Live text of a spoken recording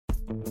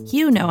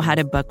You know how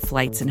to book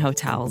flights and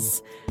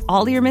hotels.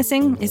 All you're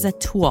missing is a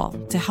tool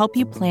to help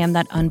you plan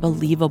that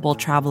unbelievable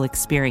travel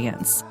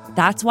experience.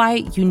 That's why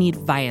you need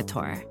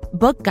Viator.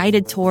 Book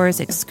guided tours,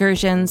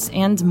 excursions,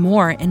 and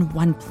more in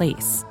one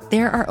place.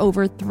 There are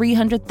over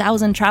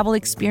 300,000 travel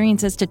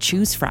experiences to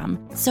choose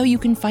from, so you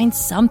can find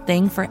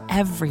something for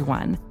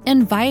everyone.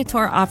 And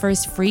Viator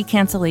offers free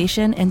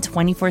cancellation and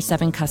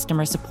 24/7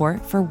 customer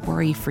support for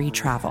worry-free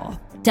travel.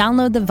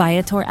 Download the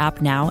Viator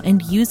app now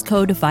and use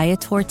code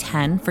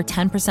Viator10 for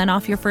 10%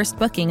 off your first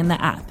booking in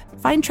the app.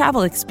 Find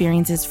travel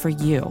experiences for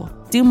you.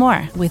 Do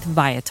more with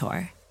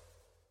Viator.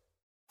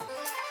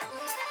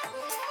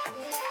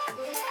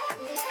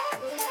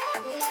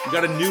 We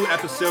got a new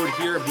episode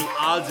here of the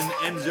Odds and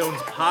End Zones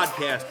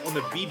podcast on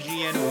the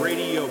BGN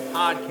Radio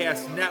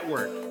Podcast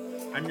Network.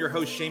 I'm your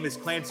host, Seamus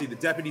Clancy, the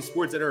deputy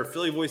sports editor of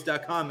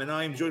PhillyVoice.com, and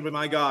I am joined by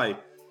my guy,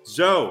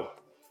 Zoe.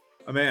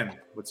 Oh, man,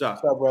 what's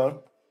up? What's up,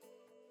 bro?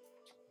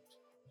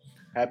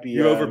 Happy.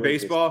 You over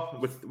baseball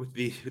with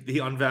the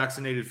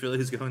unvaccinated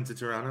Phillies going to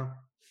Toronto?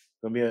 It's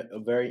gonna be a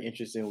very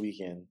interesting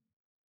weekend,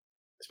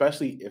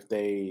 especially if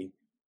they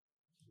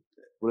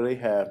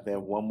have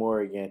one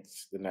more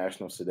against the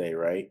Nationals today,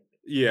 right?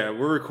 Yeah,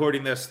 we're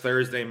recording this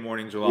Thursday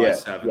morning, July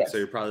 7th, yes. So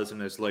you're probably listening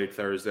to this late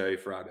Thursday,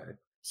 Friday.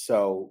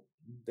 So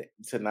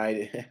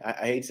tonight,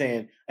 I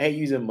hate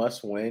using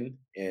must win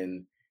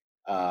in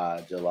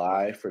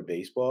July for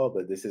baseball,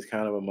 but this is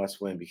kind of a must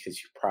win because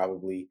you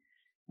probably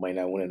might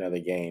not win another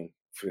game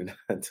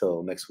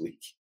until next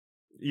week.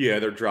 Yeah,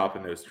 they're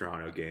dropping those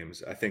Toronto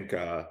games. I think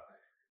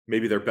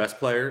maybe their best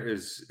player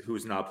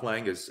who's not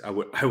playing is I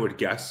would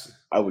guess.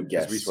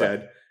 As we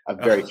said, a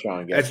very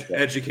strong guess.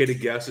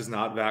 Educated guess is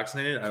not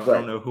vaccinated. I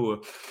don't know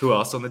who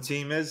else on the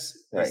team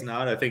is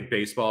not. I think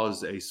baseball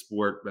is a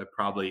sport that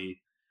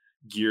probably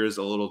gears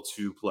a little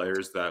to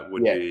players that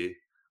would be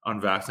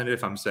unvaccinated.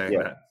 If I'm saying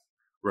that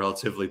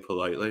relatively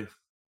politely,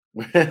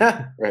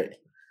 right?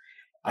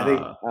 I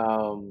think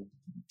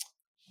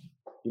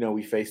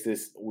we faced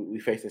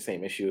the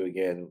same issue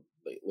again,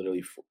 like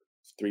literally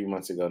 3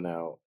 months ago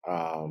now,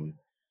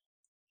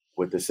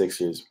 with the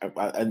Sixers.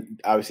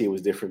 Obviously, it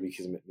was different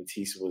because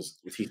Matisse was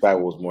he's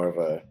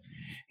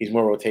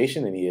more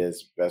rotation than he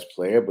is best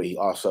player, but he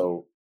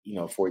also,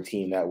 for a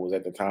team that was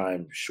at the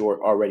time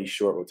already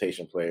short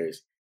rotation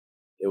players,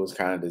 it was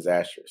kind of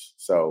disastrous.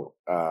 So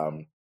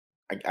I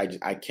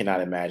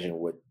cannot imagine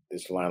what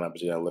this lineup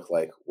is going to look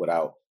like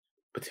without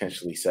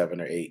potentially 7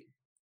 or 8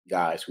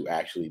 guys who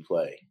actually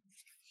play.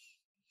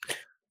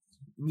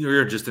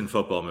 You're just in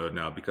football mode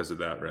now because of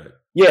that, right?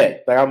 Yeah,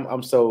 like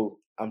I'm so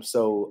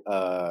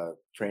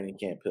training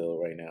camp pill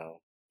right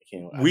now.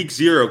 Week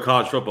 0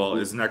 college football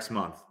is next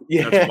month.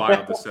 Yeah. That's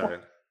wild to say.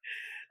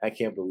 I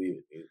can't believe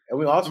it, dude. And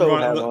we also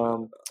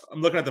I'm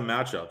looking at the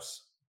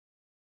matchups.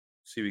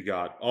 See, we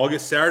got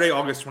Saturday,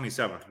 August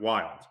 27th.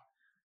 Wild.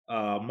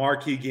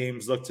 Marquee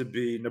games look to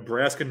be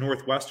Nebraska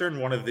Northwestern.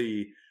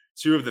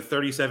 Two of the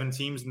 37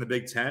 teams in the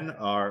Big Ten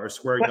are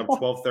squaring up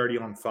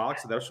 12:30 on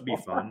Fox, so that should be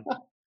fun.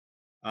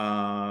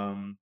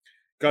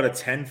 Got a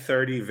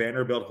 10:30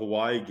 Vanderbilt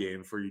Hawaii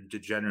game for you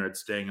degenerates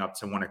staying up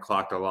to 1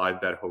 o'clock to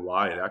live bet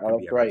Hawaii. That could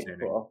be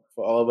entertaining. Right.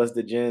 For all of us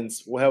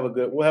degens, we'll have a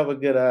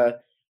good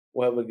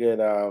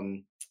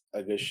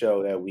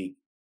show that week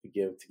to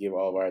give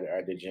all of our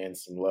degens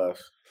some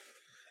love.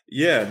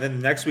 Yeah, and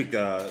then next week,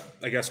 I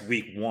guess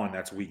week 1,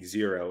 that's week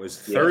 0,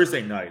 is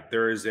Thursday night.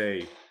 There is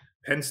a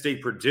Penn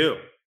State Purdue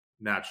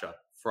matchup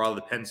for all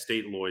the Penn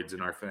State Lloyds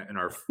in our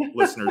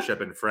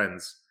listenership and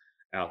friends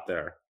out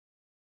there.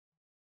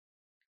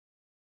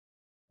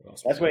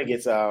 That's when it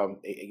gets a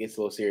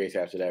little serious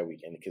after that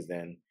weekend, because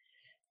then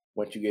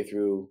once you get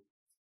through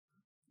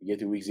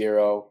week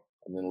 0,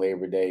 and then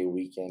Labor Day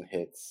weekend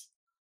hits,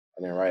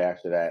 and then right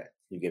after that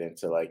you get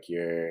into like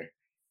your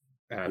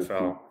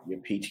NFL, your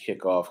Peach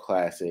Kickoff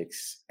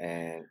Classics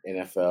and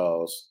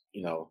NFL's,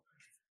 your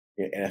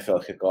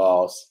NFL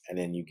kickoffs, and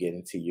then you get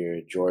into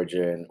your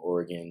Georgia and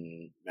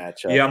Oregon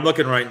matchup. Yeah, I'm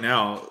looking right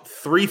now.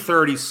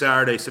 3:30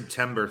 Saturday,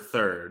 September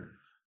 3rd.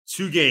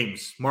 2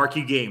 games,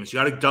 marquee games. You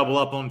got to double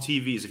up on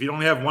TVs. If you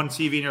only have one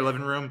TV in your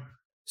living room,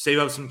 save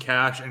up some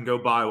cash and go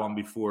buy one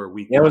before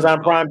week.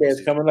 Amazon Prime Day is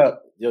coming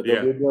up. There'll be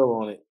a deal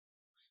on it.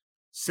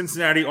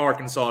 Cincinnati,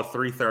 Arkansas at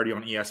 3:30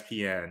 on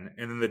ESPN,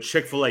 and then the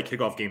Chick-fil-A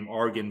kickoff game,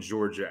 Oregon,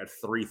 Georgia at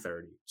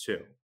 3:30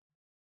 too.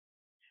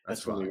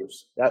 That's weird.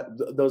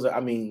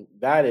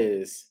 That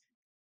is.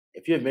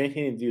 If you have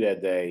anything to do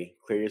that day,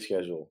 clear your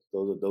schedule.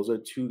 Those are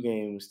 2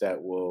 games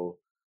that will,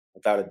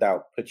 without a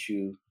doubt, put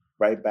you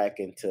right back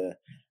into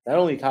not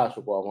only college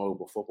football mode,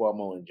 but football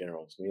mode in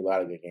general. It's going to be a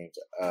lot of good games.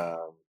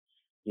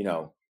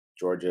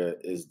 Georgia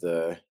is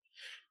the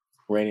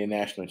reigning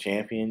national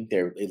champion.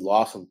 They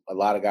lost a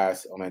lot of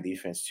guys on that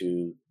defense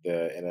to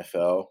the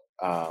NFL.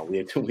 We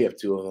have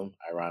 2 of them,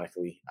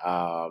 ironically.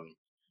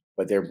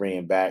 But they're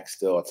bringing back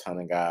still a ton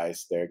of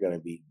guys. They're going to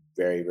be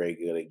very, very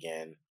good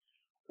again.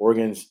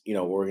 Oregon's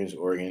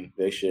Oregon.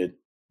 They should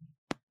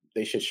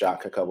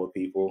shock a couple of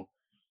people.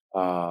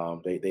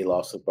 They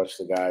lost a bunch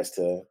of guys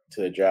to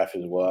the draft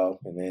as well,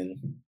 and then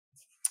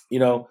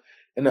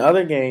In the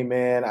other game,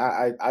 man,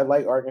 I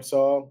like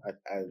Arkansas.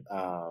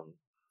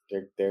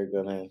 They're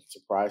gonna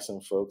surprise some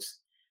folks.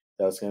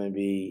 It's gonna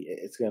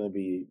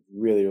be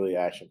really really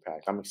action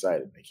packed. I'm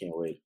excited. I can't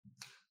wait,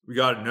 We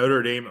got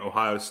Notre Dame,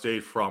 Ohio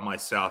State for all my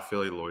South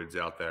Philly Lloyds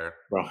out there.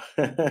 bro.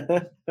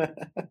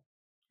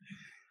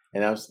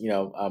 And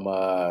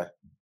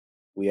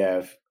we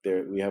have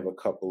a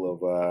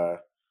couple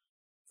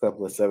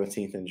of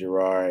 17th and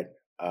Girard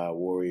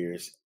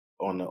Warriors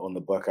on the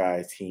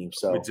Buckeyes team. We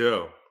So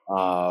do.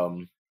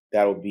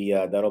 that'll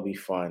be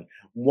fun.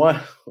 One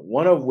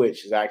of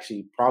which is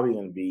actually probably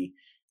going to be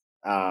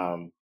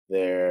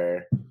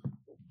their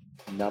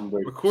number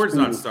McCord's 2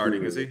 not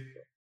starting, is recruiter.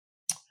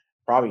 he?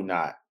 Probably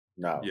not.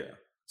 No. Yeah.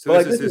 So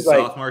But this is his like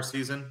sophomore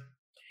season?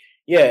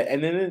 yeah,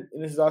 and then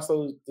this is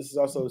also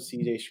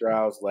CJ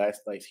Stroud's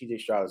last. Like CJ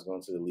Stroud is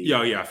going to the league.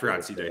 Yeah, I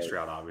forgot CJ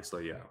Stroud,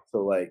 obviously. Yeah.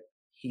 So like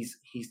he's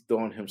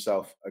doing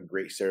himself a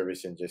great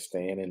service and just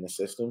staying in the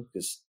system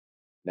because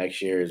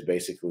next year is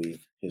basically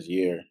his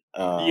year.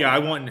 Yeah,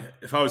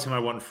 if I was him, I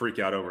wouldn't freak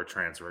out over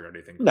transfer or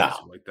anything No.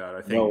 crazy like that. I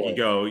No think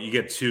way. you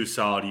get 2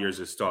 solid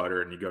years as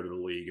starter and you go to the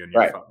league and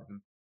you're Right.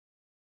 fine.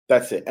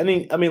 That's it. I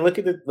mean, look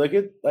at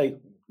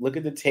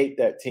the tape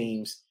that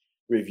teams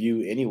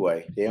review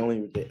anyway. They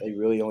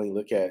really only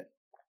look at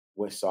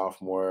what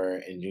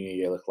sophomore and junior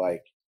year look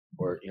like,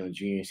 or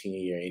junior and senior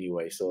year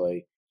anyway. So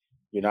like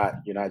you're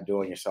not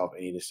doing yourself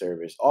any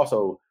disservice.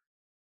 Also,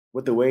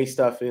 with the way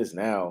stuff is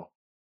now,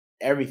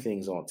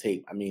 everything's on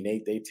tape. I mean,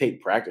 they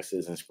tape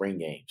practices and spring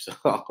games,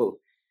 so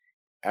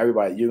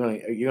everybody you're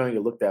gonna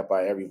get looked at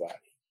by everybody.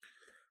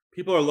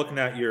 People are looking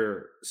at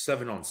your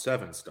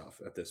 7-on-7 stuff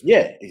at this point.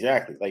 Yeah,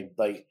 exactly.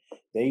 Like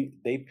they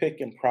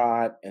pick and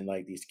prod, and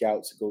like these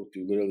scouts go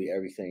through literally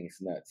everything.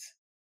 It's nuts.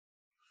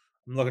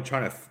 I'm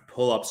trying to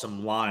pull up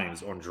some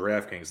lines on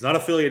DraftKings. Not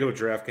affiliated with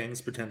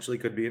DraftKings, potentially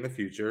could be in the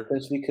future.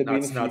 Potentially could be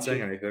in the Not saying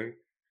future. anything.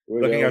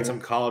 We're Looking at available. some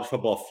college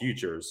football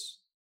futures.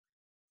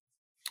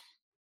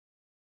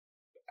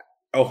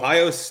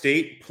 Ohio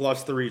State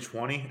plus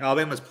 320.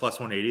 Alabama's plus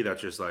 180.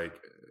 That's just like,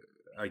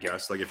 I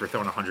guess, like if you're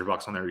throwing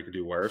 $100 on there, you could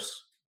do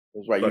worse.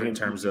 That's right. But You in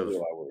can terms do of a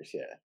lot worse,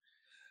 yeah.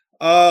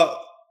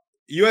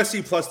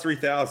 USC plus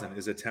 3,000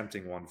 is a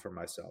tempting one for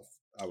myself,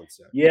 I would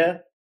say. Yeah.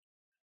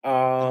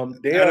 Out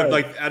of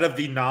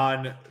the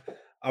non,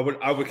 I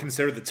would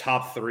consider the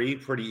top 3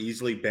 pretty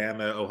easily: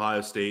 Bama,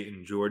 Ohio State,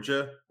 and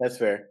Georgia. That's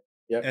fair.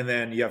 Yep. And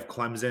then you have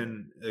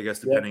Clemson, I guess,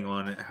 depending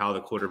on how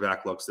the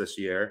quarterback looks this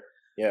year.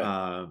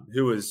 Yeah.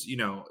 Who was,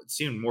 it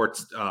seemed more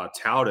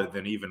touted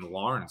than even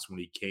Lawrence when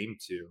he came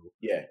to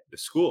the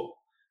school.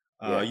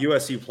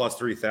 USC plus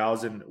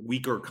 3,000,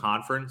 weaker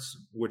conference,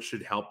 which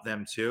should help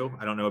them too.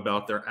 I don't know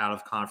about their out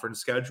of conference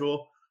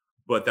schedule,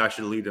 but that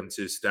should lead them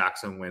to stack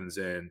some wins.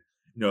 And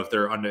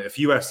if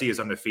USC is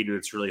undefeated,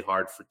 it's really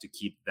hard to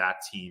keep that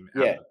team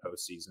out of the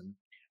postseason.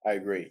 I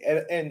agree.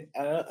 And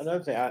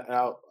another thing,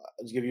 I'll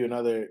just give you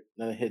another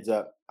heads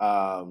up,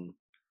 or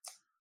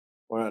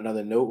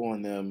another note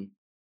on them.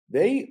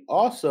 They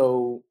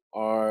also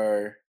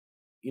are,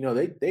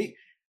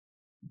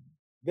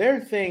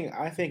 their thing,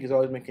 I think, has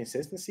always been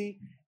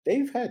consistency.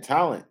 They've had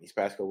talent these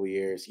past couple of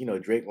years.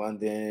 Drake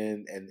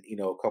London and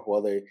a couple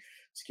other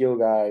skill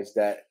guys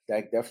that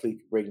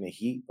definitely bring the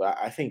heat. But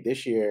I think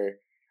this year,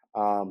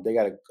 they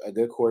got a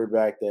good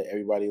quarterback that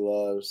everybody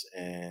loves,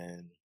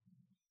 and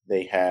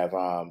they have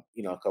a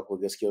couple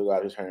of good skill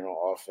guys returning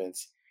on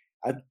offense.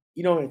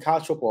 In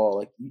college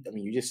football,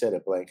 you just said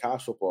it, but in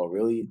college football,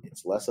 really,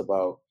 it's less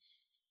about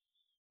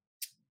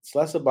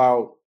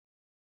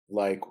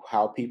like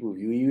how people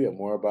view you and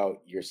more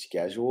about your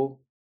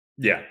schedule.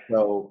 Yeah.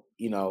 So,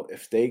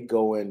 if they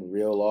go and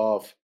reel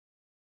off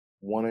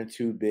 1 or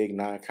 2 big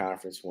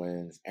non-conference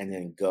wins and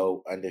then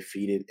go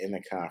undefeated in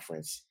the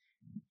conference,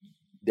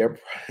 they're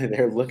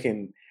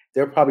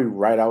probably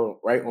right on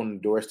the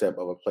doorstep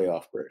of a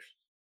playoff berth.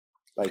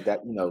 Like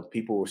that,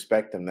 people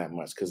respect them that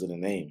much because of the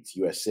name. It's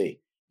USC.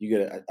 You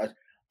get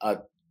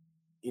a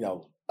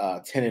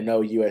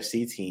 10-0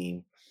 USC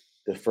team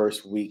the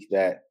first week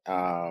that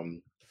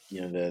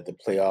the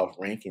playoff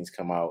rankings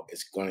come out.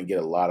 It's going to get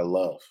a lot of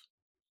love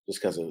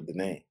just because of the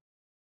name.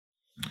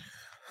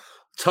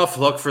 Tough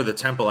luck for the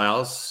Temple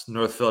Owls,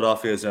 North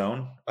Philadelphia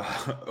zone.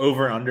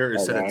 Over under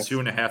is set at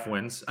 2.5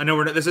 wins. I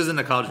know this isn't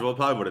a college football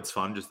pod, but it's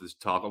fun just to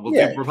talk.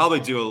 We'll probably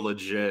do a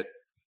legit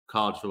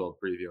college football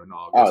preview in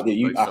August.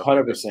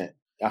 100%.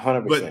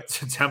 100%. But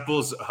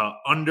Temple's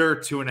under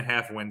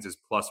 2.5 wins is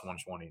plus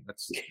 120.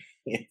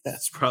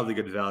 That's probably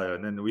good value.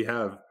 And then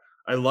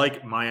I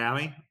like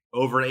Miami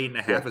over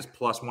 8.5 is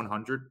plus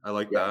 100. I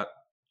like that.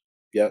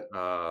 Yep.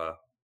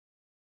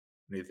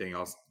 Anything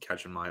else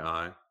catching my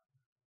eye?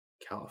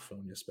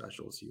 California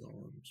specials,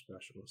 ULM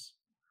specials.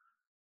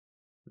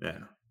 Yeah.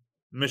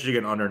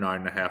 Michigan under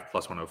 9.5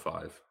 plus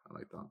 105. I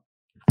like that.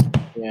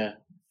 Yeah.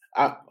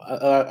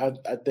 I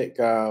think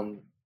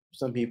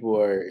some people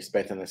are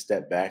expecting a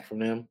step back from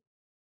them.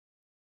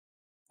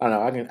 I don't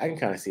know. I can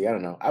kind of see. I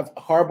don't know.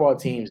 Hardball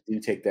teams do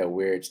take that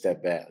weird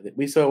step back.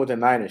 We saw it with the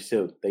Niners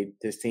too.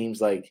 This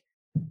team's like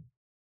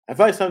I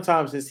feel like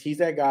sometimes he's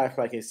that guy. I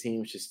feel like his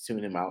teams just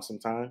tune him out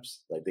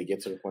sometimes. Like they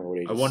get to the point where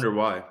they I just wonder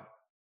why.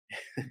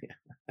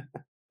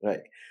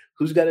 right.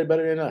 Who's got it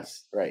better than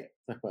us? Right.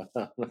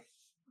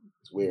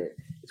 It's weird.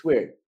 It's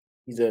weird.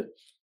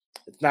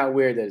 It's not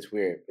weird that it's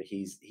weird, but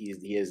he is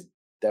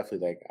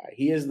definitely that guy.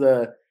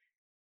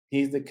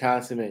 He's the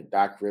consummate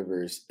Doc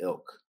Rivers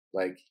ilk.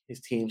 Like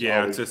his teams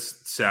Yeah, always, it's a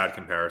sad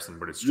comparison,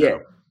 but it's yeah,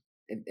 true.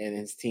 and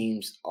his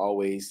teams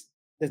always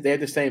they have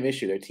the same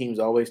issue. Their teams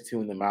always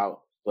tune them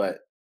out, but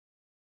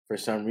for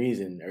some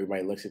reason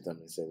everybody looks at them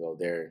and says, "Oh,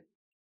 they're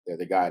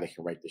the guy that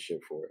can write the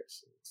ship for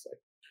us." It's like,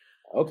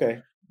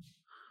 okay.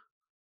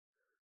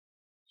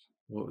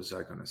 What was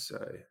I going to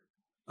say?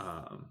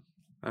 I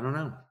don't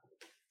know.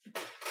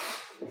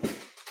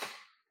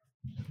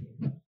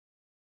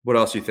 What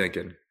else are you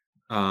thinking?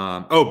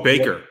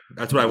 Baker.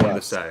 That's what I wanted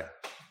to say.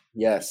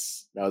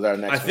 Yes, that was our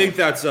next. I think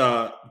that's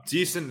a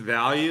decent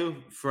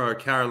value for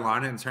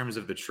Carolina in terms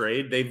of the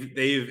trade.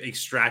 They've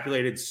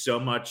extrapolated so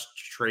much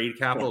trade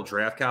capital,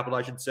 draft capital,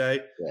 I should say,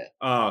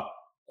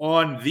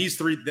 on these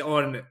three,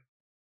 on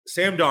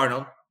Sam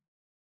Darnold,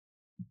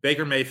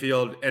 Baker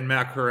Mayfield, and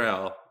Matt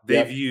Corral.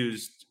 They've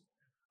used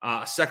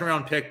a second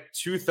round pick,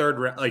 a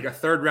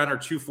third rounder,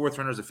 2 fourth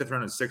rounders, a fifth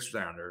rounder, and a sixth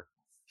rounder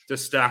to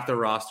stack the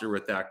roster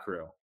with that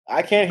crew.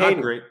 I can't hate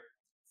Not great.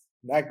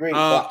 Not great.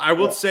 I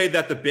would say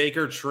that the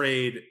Baker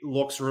trade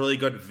looks really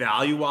good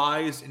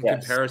value-wise in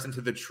comparison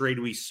to the trade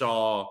we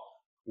saw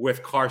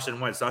with Carson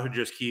Wentz. Not to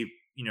just keep,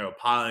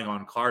 piling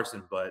on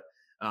Carson, but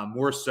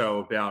more so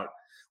about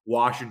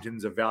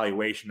Washington's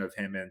evaluation of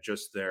him and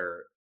just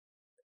their,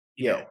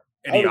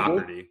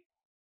 mediocrity.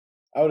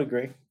 I would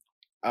agree.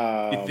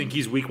 You think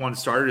he's week 1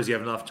 starter? Does he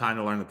have enough time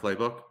to learn the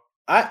playbook?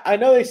 I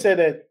know they said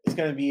that it's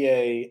going to be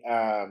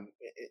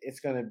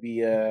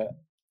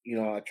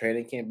a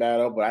training camp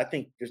battle, but I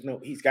think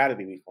he's got to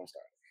be week 1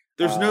 starter.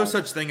 There's no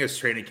such thing as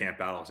training camp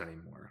battles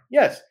anymore.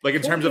 Yes. Like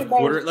in terms of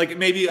quarter, like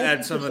maybe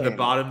at some of the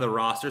bottom of the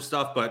roster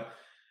stuff, but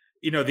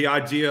the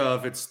idea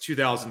of it's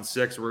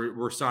 2006,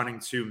 we're signing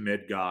 2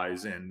 mid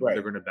guys and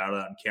they're going to battle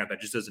out in camp,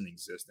 that just doesn't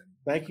exist anymore.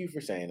 Thank you for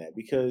saying that,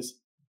 because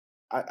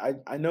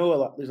I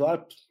know there's a lot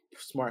of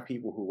smart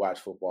people who watch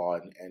football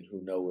and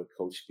who know what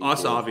coach speak us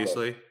is,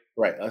 obviously.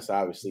 Right, us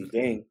obviously.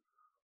 Dang.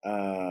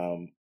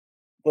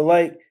 But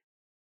like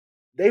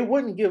they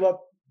wouldn't give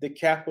up the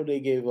capital they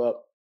gave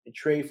up and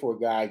trade for a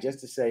guy just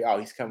to say, "Oh,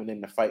 he's coming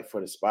in to fight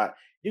for the spot."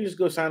 You just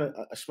go sign a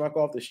schmuck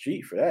off the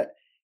street for that.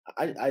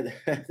 I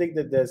think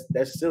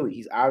that's silly.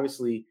 He's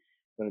obviously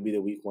going to be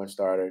the week 1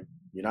 starter.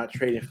 You're not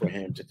trading for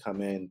him to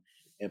come in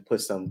and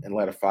and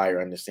light a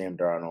fire under Sam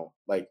Darnold.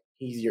 Like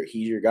he's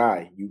your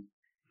guy.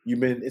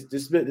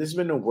 This has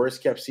been the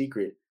worst kept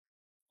secret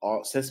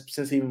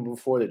since even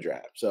before the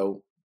draft.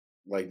 So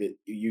like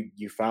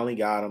you finally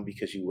got him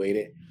because you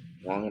waited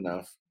long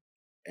enough,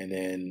 and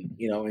then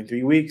in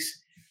 3 weeks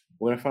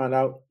we're gonna find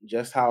out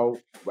just how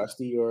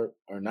rusty or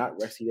not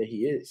rusty that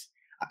he is.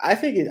 I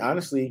think it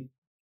honestly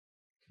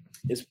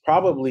is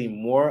probably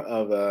more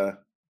of a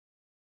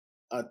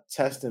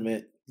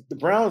testament. The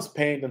Browns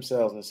painted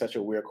themselves in such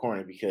a weird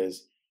corner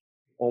because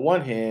on one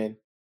hand,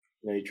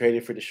 they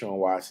traded for Deshaun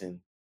Watson,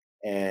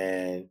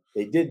 and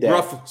they did that.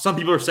 Rough. Some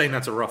people are saying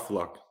that's a rough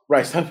look.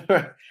 Right.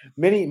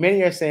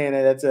 Many are saying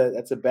that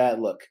that's a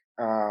bad look.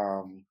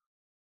 And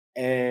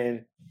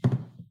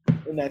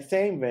in that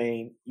same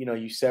vein,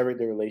 you severed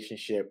the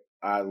relationship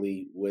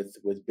oddly with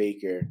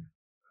Baker,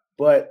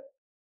 but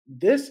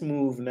this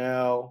move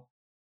now,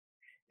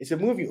 it's a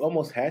move you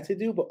almost had to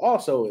do, but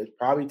also it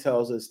probably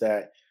tells us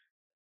that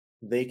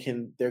they're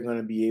going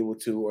to be able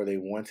to, or they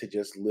want to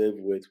just live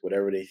with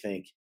whatever they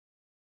think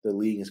the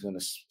league is going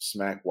to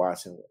smack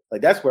Watson with.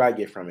 Like that's what I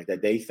get from it,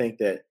 that they think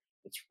that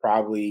it's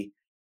probably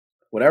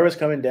whatever's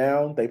coming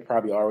down, they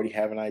probably already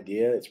have an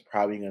idea. It's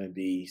probably going to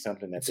be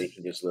something that they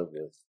can just live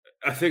with.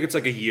 I think it's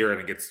like a year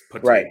and it gets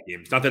put to 8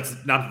 games. Not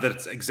that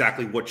it's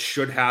exactly what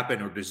should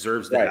happen or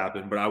deserves to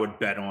happen, but I would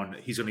bet on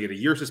he's going to get a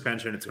year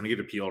suspension. It's going to get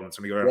appealed and it's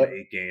going to go down to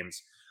 8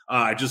 games.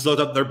 I just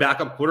looked up their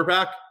backup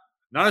quarterback.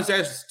 Not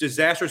as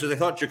disastrous as I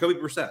thought. Jacoby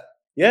Brissett.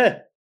 Yeah.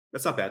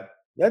 That's not bad.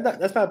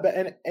 That's not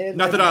bad.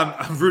 Not that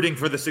I'm rooting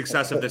for the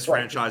success of this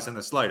franchise in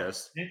the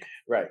slightest.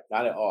 Right.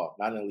 Not at all.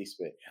 Not in the least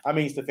bit. I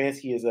mean, Kevin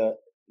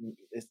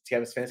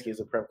Stefanski is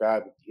a prep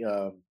guy,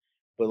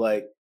 but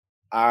like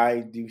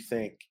I do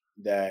think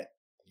that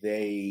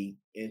they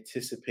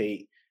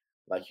anticipate,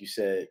 like you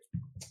said,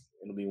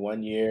 it'll be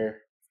 1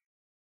 year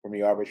from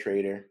the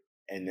arbitrator,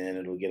 and then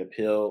it'll get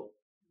appealed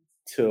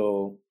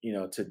till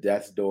to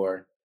death's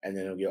door, and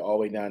then it'll get all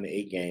the way down to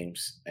 8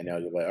 games, and they'll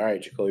be like, all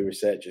right, Jacoby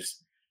Brissett,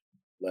 just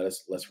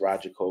let's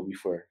ride Jacoby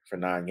for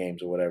 9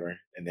 games or whatever,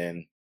 and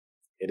then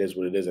it is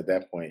what it is at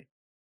that point.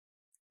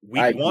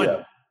 Week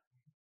 1,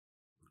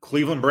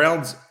 Cleveland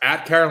Browns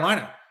at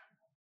Carolina.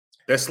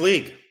 Best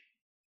league.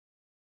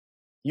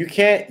 You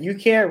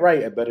can't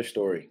write a better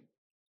story.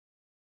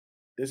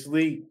 This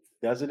league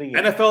does it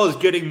again. NFL is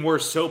getting more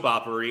soap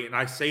opera-y, and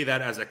I say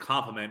that as a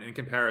compliment in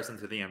comparison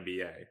to the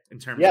NBA in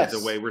terms of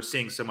the way we're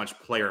seeing so much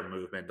player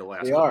movement the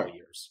last couple of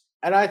years.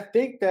 And I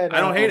think that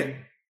I don't hate it.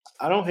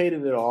 I don't hate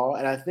it at all,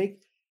 and I think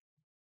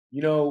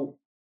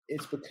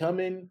it's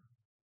becoming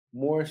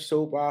more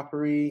soap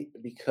opery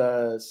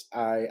because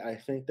I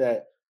think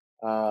that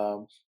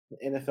the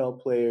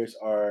NFL players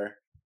are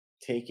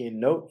taking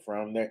note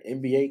from their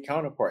NBA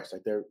counterparts.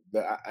 Like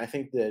I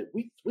think that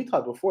we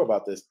talked before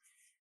about this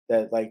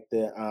that like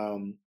the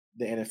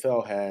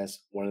NFL has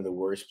one of the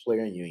worst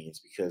player unions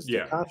because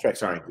their Yeah,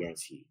 contracts aren't terrible,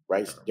 guaranteed,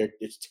 right? terrible.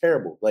 It's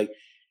terrible. Like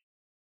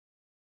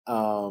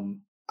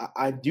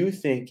I do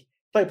think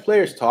like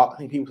players talk. I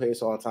think people say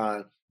this all the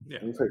time. Yeah,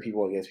 And we've heard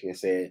people on ESPN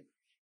say it,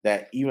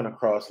 that even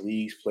across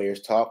leagues,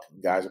 players talk.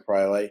 Guys are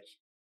probably like,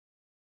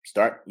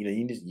 start.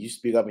 You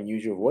speak up and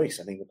use your voice.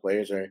 I think the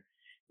players are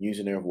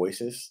using their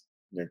voices.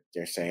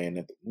 They're saying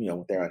that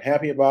what they're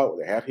unhappy about, what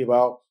they're happy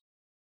about,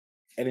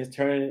 and it's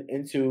turning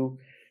into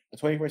a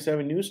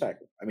 24/7 news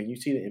cycle. I mean, you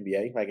see the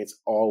NBA, like it's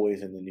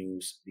always in the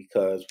news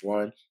because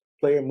one,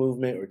 player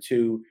movement, or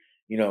two,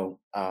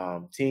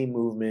 team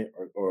movement,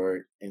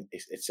 or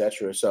et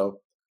cetera.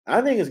 So I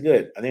think it's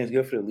good. I think it's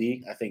good for the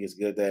league. I think it's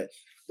good that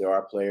there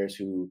are players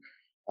who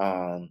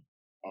are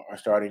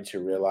starting to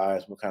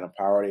realize what kind of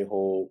power they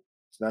hold.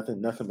 It's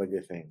nothing but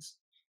good things.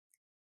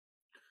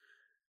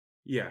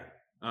 yeah.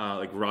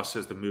 Like Russ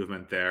has the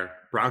movement there.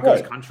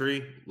 Broncos Right.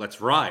 country, let's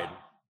ride.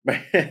 Is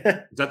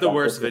that the Broncos,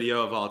 worst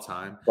video of all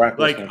time? Broncos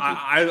Like country.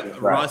 That's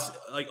right. Russ,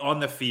 like on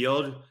the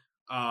field,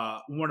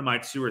 one of my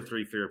 2 or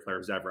 3 favorite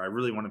players ever. I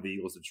really wanted the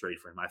Eagles to trade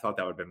for him. I thought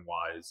that would have been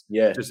wise.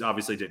 Yeah. Just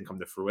obviously didn't come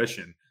to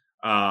fruition.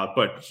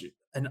 But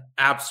an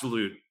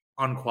absolute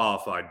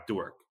unqualified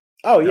dork,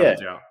 Oh without yeah. a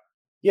doubt.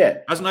 Yeah.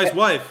 Has a nice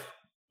wife,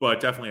 but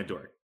definitely a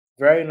dork.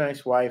 Very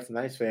nice wife,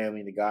 nice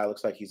family. The guy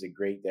looks like he's a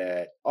great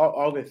dad.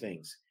 All good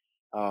things.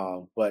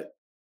 But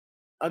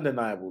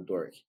undeniable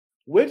dork.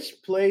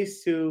 Which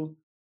plays to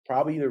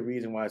probably the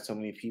reason why so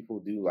many people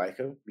do like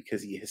him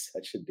because he is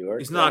such a dork.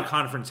 He's not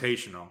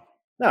confrontational.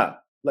 No,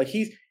 like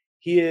he's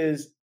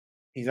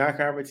not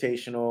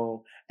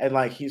confrontational, and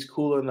like he's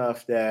cool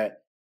enough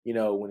that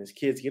when his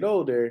kids get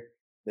older,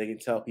 they can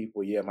tell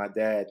people, yeah, my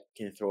dad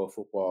can throw a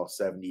football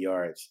 70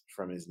 yards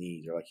from his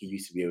knees, or like he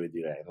used to be able to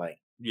do that. And like,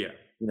 Yeah.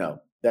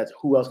 that's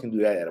who else can do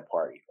that at a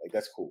party? Like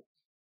that's cool.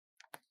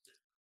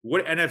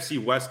 What NFC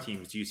West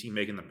teams do you see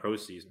making the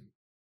postseason?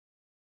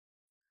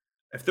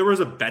 If there was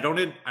a bet on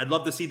it, I'd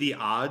love to see the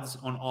odds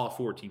on all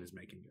 4 teams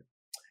making it.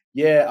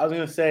 Yeah, I was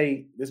gonna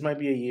say this might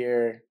be a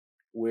year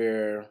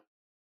where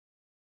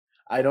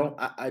I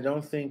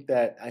don't think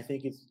that I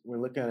think it's we're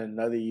looking at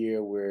another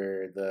year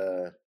where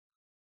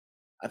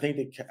I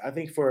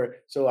think for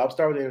so I'll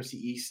start with the NFC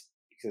East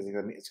because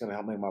it's gonna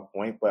help make my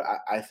point, but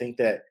I think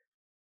that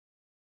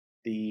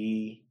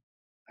the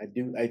I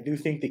do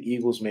think the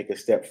Eagles make a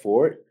step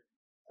forward.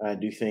 I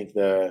do think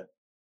the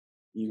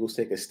Eagles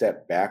take a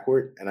step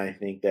backward, and I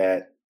think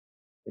that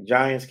the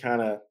Giants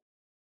kind of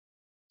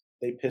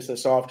they piss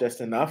us off just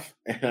enough,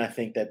 and I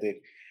think that the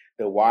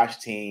Wash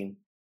team,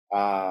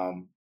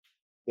 um,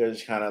 they're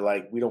just kind of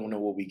like we don't know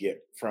what we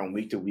get from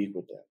week to week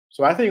with them.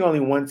 So I think only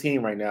one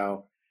team right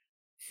now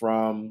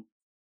from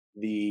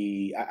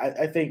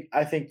I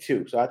think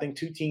two. So I think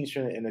two teams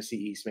from the NFC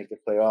East make the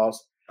playoffs.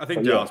 I think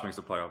But yeah, Dallas makes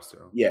the playoffs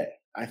too. yeah,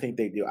 I think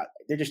they do.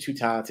 They're just too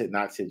talented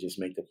not to just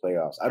make the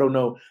playoffs. I don't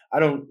know. I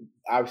don't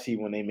obviously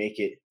when they make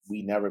it,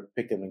 we never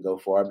pick them and go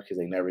far because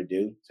they never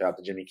do. Shout out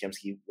to Jimmy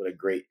Kimsky with a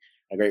great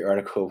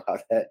article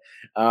about that.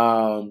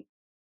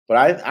 But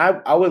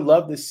I would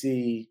love to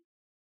see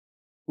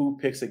who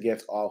picks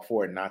against all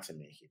four not to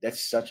make it.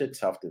 That's such a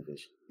tough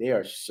division. They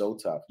are so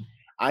tough.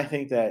 I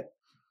think that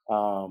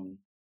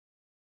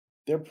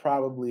they're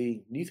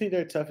probably. Do you think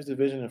they're the toughest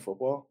division in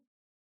football?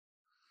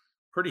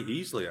 Pretty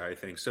easily, I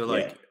think. So,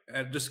 Yeah,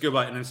 like, just to go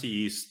by NFC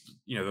East,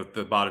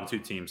 the bottom 2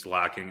 teams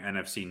lacking.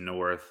 NFC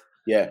North,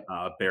 yeah,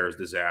 Bears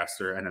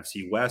disaster.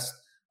 NFC West.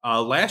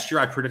 Last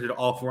year, I predicted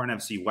all 4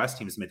 NFC West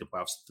teams to make the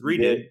playoffs. you 3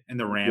 did. did, and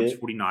the You Rams,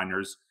 did.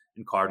 49ers,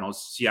 and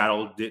Cardinals.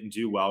 Seattle didn't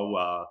do well.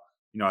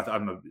 Like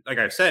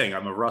I was saying,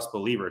 I'm a Russ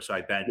believer, so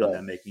I bet on Yeah,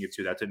 them making it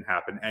too. That didn't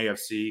happen.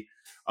 AFC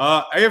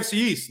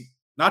East,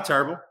 not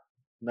terrible.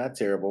 not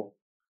terrible.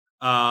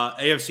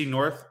 AFC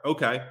North,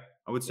 okay,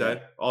 I would Yeah,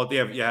 say. All they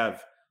have, you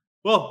have,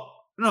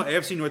 well, no,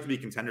 AFC North would be a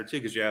contender too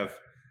because you have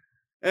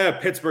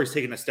Pittsburgh's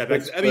taking a step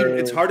back. I mean, it's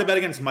Pittsburgh. hard to bet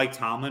against Mike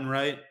Tomlin,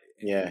 right?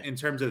 Yeah, In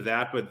terms of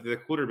that, but the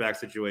quarterback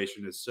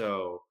situation is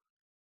so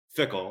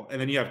fickle. And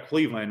then you have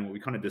Cleveland, what we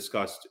kind of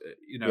discussed.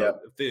 yep,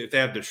 If they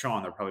have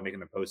Deshaun, they're probably making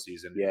the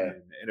postseason. yeah,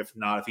 And if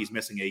not, if he's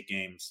missing 8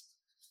 games,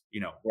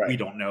 we right.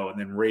 don't know. And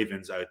then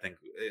Ravens, I would think,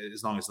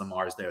 as long as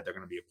Lamar's there, they're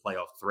going to be a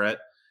playoff threat.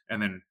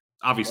 And then And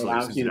obviously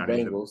obviously the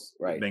Cincinnati, the Bengals,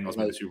 right? And Bengals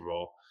made the like, Super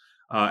Bowl.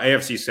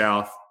 AFC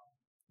South,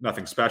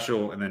 nothing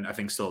special. And then I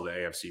think still the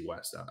AFC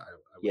West, I would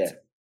yeah.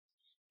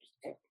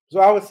 say. So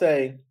I would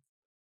say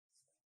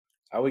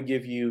I would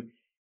give you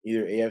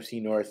either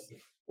AFC North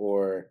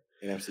or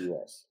NFC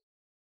West,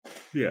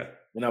 Yeah,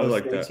 and I I would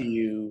like say that. to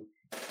you,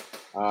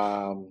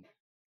 um,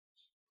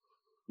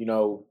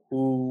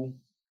 who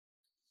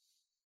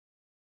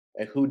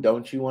and who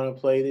don't you want to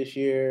play this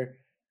year?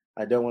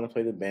 I don't want to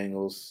play the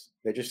Bengals.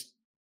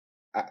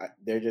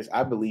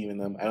 I believe in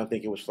them. I don't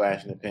think it was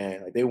flash in the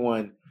pan. Like they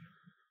won.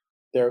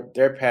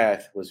 Their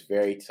path was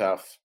very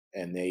tough,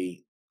 and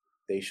they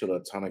showed a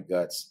ton of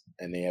guts,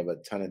 and they have a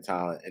ton of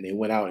talent, and they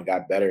went out and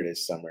got better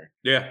this summer.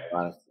 Yeah.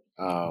 Um,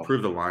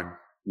 Improve the line.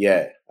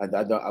 Yeah,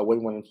 I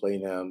wouldn't want to play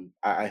them.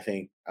 I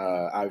think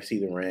obviously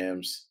the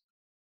Rams,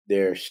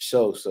 they're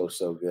so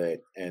good,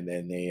 and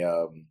then they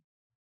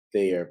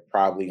are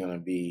probably going to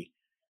be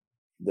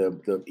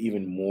the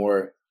even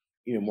more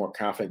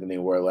confident than they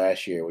were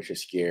last year, which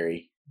is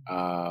scary.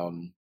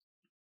 And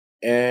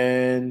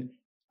I'm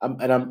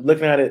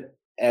looking at it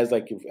as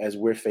as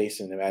we're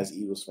facing them as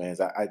Eagles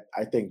fans. I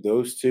think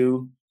those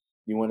two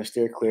you want to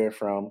steer clear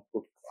from,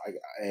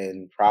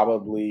 and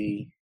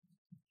probably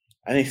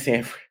I think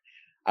San.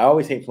 I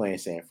always hate playing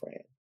San Fran.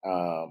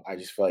 I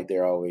just feel like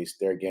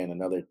they're again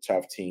another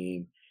tough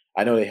team.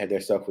 I know they had their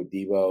stuff with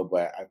Debo,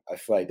 but I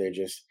feel like they're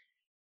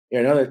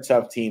another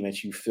tough team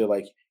that you feel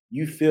it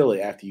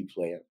after you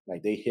play them.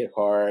 Like they hit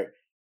hard,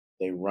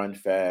 they run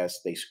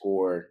fast, they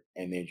score,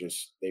 and they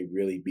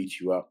really beat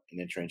you up in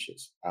the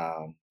trenches.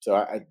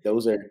 So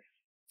those are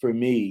for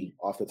me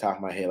off the top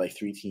of my head like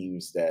three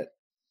teams that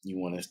you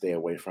want to stay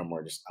away from,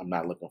 or just I'm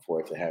not looking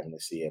forward to having to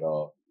see at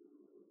all.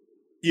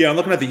 Yeah, I'm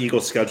looking at the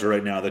Eagles' schedule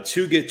right now. The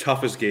two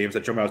toughest games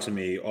that jump out to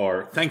me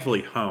are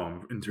thankfully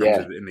home in terms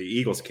of in the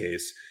Eagles'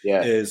 case.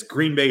 Yeah, is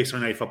Green Bay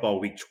Sunday Night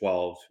Football Week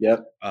 12.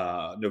 Yep.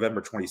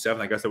 November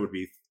 27th. I guess that would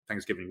be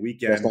Thanksgiving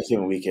weekend. That's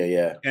Thanksgiving weekend,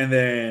 yeah. And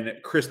then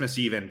Christmas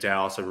Eve in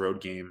Dallas, a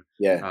road game.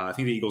 Yeah. I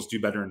think the Eagles do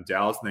better in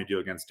Dallas than they do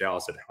against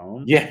Dallas at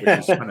home. Yeah.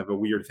 Which is kind of a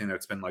weird thing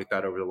that's been like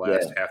that over the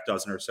last half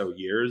dozen or so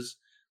years.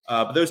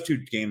 But those two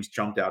games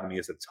jumped out to me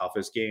as the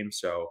toughest game.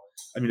 So,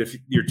 I mean, if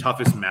your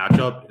toughest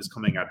matchup is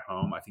coming at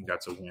home, I think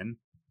that's a win.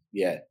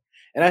 Yeah.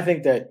 And I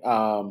think that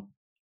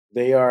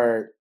they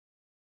are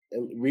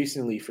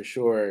recently for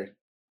sure,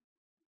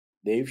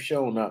 they've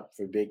shown up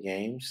for big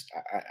games.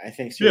 I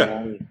think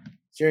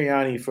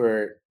Sirianni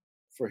for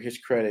his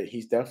credit,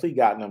 he's definitely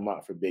gotten them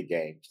up for big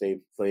games. They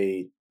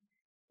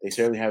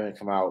certainly haven't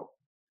come out.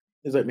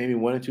 There's like maybe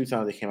one or two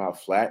times they came out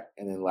flat.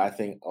 And then I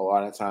think a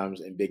lot of times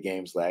in big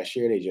games last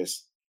year, they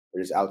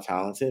were just out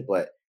talented.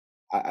 But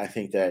I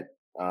think that,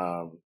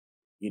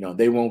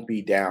 they won't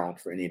be down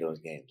for any of those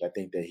games. I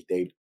think that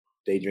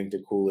they drink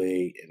the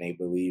Kool-Aid and they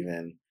believe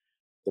in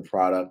the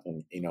product,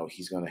 and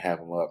he's going to have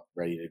them up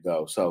ready to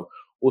go. So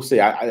we'll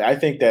see. I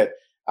think that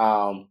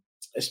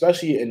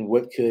especially in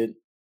what's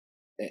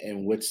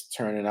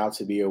turning out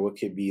to be, or what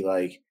could be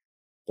like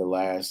the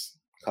last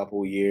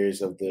couple of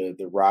years of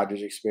the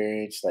Rodgers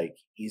experience, like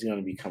he's going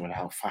to be coming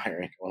out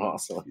firing on all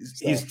cylinders.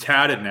 He's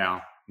tatted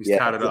now. He's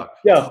tatted up.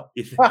 Yo,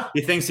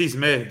 he thinks he's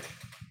mid.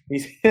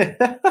 He's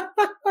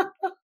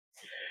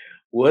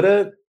what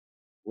a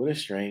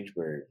strange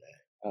bird,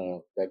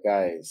 man. That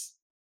guy is.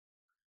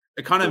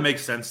 It kind of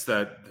makes sense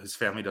that his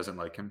family doesn't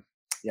like him.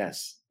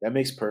 Yes, that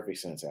makes perfect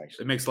sense.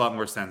 Actually, it makes a lot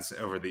more sense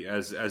over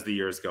as the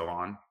years go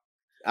on.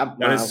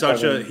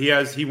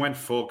 He went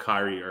full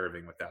Kyrie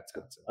Irving with that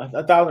tattoo.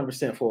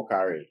 1,000% full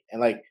Kyrie,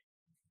 and like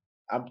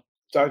I'm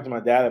talking to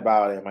my dad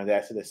about it, and my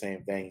dad said the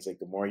same thing. He's like,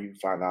 the more you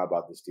find out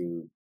about this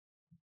dude,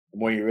 the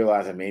more you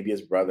realize that maybe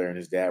his brother and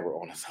his dad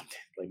were on something.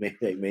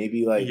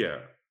 Maybe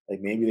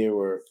they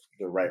were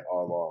the right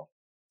all along.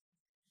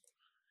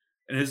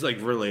 And his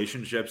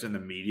relationships in the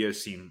media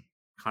seem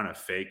kind of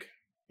fake.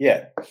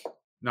 Yeah.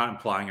 Not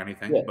implying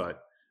anything, but it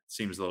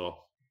seems a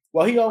little.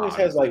 Well, he always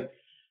has and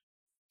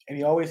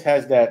he always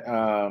has that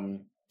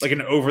like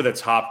an over the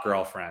top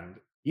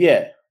girlfriend.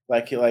 Yeah.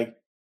 Like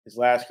his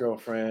last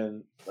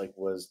girlfriend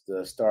was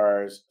the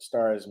stars,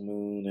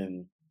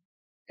 moon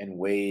and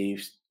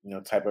waves,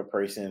 type of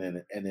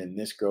person, and then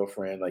this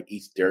girlfriend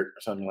eats dirt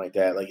or something like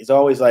that. It's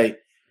always and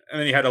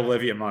then he had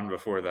Olivia Munn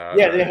before that.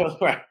 Yeah,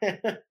 right.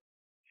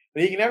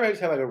 But he can never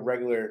just have a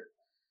regular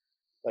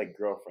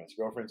girlfriends.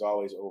 Girlfriend's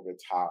always over the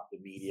top. The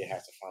media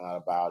has to find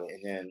out about it,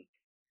 and then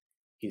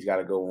he's got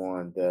to go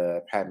on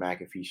the Pat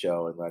McAfee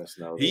show and let us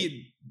know.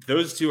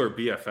 Those two are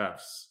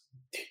BFFs.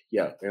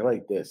 Yeah, they're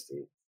like this,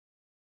 dude.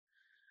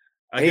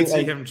 I can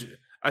see him.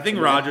 I think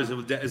Rodgers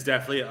is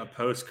definitely a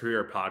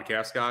post-career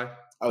podcast guy.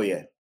 Oh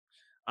yeah,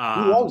 he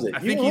loves it. I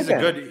think he's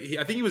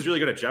I think he was really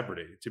good at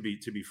Jeopardy. To be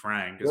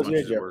frank, as much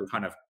as we're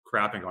kind of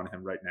crapping on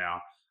him right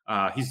now.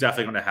 He's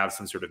definitely going to have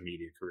some sort of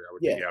media career, I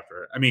would think,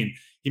 after it. I mean,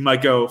 he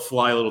might go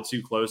fly a little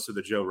too close to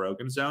the Joe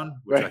Rogan zone,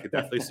 which I could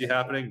definitely see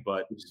happening,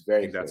 but I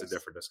think that's a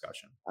different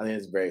discussion. I think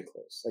it's very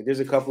close. There's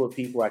a couple of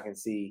people I can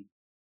see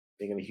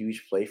making a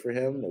huge play for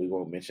him that we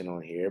won't mention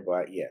on here,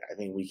 but yeah, I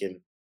think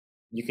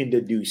you can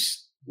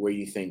deduce where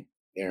you think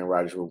Aaron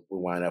Rodgers will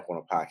wind up on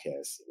a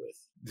podcast with.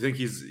 Do you think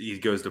he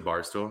goes to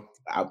Barstool?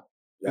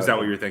 Is that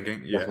what you're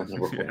thinking? Yeah.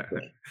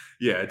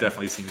 Yeah, it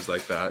definitely seems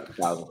like that.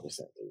 1,000%.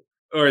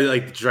 Or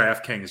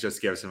DraftKings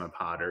just gives him a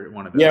pot or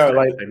one of those. Yeah,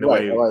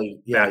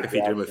 if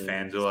he did with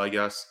FanDuel, I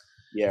guess.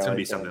 Yeah, it's gonna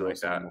be something like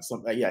that.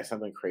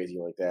 Something crazy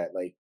like that.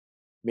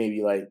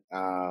 Maybe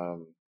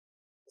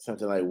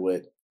something like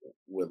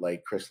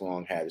what Chris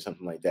Long had or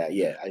something like that.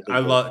 Yeah, I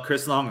love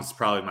Chris Long is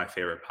probably my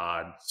favorite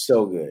pod.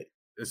 So good.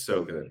 It's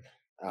so good.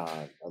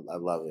 I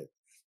love it.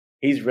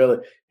 He's a really,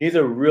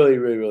 really,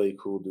 really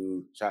cool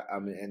dude.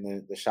 And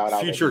then the shout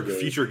out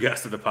Future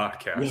guest of the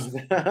podcast,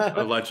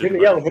 a legend.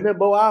 Him and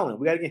Bo Allen.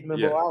 We got to get him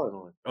and Bo Allen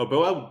on. Oh,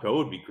 Bo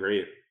would be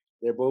great.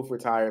 They're both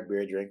retired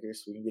beer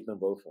drinkers. We can get them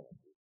both on.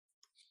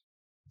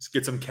 Let's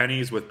get some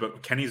Kenny's with Bo.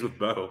 Shout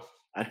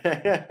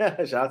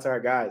out to our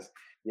guys.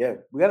 Yeah,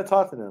 we got to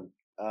talk to them.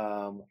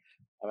 I'm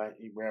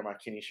wearing my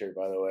Kenny shirt,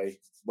 by the way.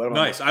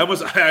 Nice. I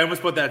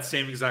almost put that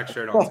same exact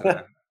shirt on today.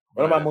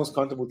 One of my most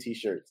comfortable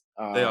T-shirts.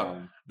 They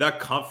are. That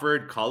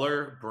Comfort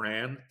Color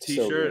brand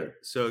T-shirt,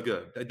 so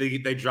good.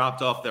 They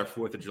dropped off their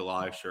 4th of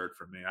July shirt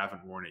for me. I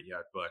haven't worn it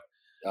yet, but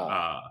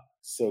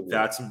so good.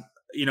 That's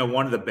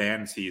one of the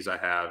band tees I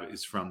have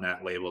is from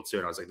that label too.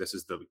 And I was like, this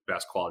is the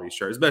best quality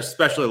shirt,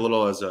 especially a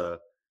little as a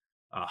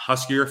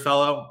huskier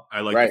fellow.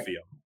 I like the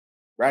feel.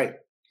 Right.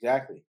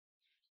 Exactly.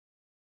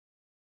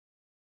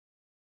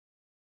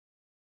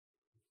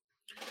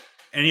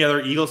 Any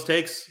other Eagles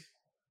takes?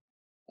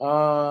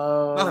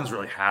 Nothing's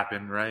really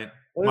happened, right?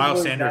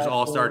 Miles Sanders,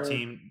 all-star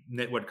team,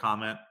 nitwit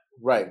comment.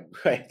 Right.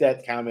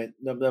 That comment,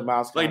 the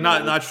Miles. Like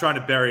not trying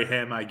to bury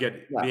him. I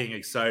get being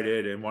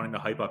excited and wanting to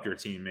hype up your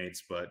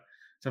teammates, but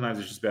sometimes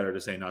it's just better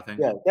to say nothing.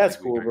 Yeah, that's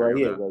cool, bro.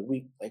 Yeah,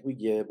 we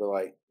get it, but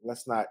like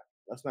let's not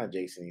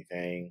jinx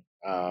anything.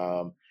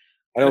 I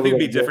think it'd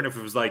be different if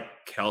it was like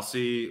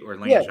Kelsey or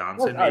Lane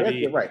Johnson,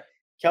 maybe. Right.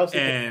 Kelsey,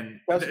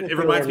 it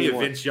reminds me of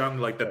Vince Young,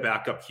 like the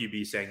backup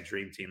QB saying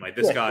 "Dream Team." Like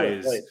this guy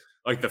is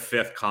like the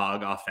 5th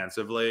cog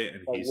offensively,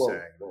 and he's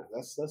saying,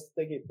 "Let's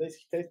take it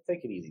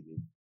easy,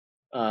 dude."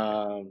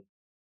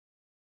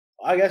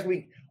 I guess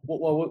we're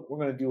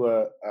gonna do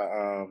we'll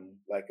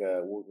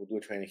do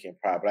a training camp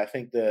prop, but I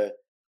think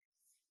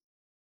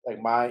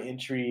my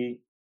entry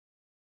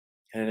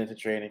and into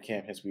training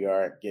camp, as we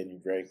are getting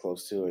very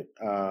close to it.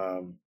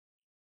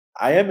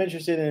 I am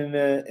interested in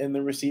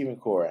the receiving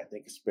core. I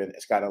think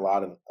it's got a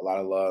lot of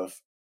love,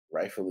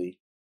 rightfully,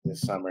 this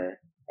summer.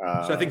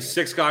 So I think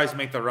 6 guys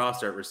make the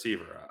roster at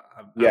receiver.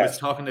 I was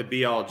talking to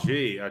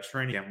BLG at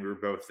training camp. We were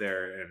both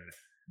there and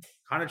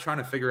kind of trying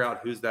to figure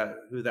out who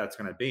that's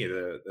going to be.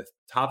 The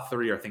top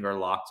 3 I think are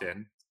locked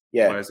in.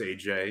 Yeah, as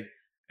AJ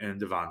and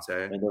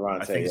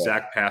Devontae. I think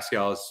Zach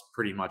Pascal is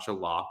pretty much a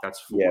lock. That's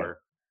 4. Yeah.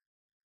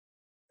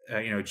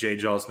 J.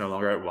 Jell's no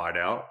longer at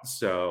wideout,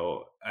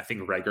 so I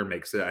think Reagor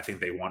makes it. I think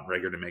they want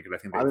Reagor to make it. I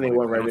think they're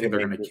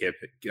going to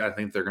I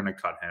think they're going to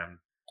cut him.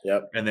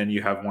 Yep. And then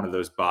you have one of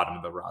those bottom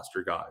of the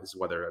roster guys,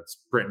 whether it's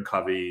Britton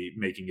Covey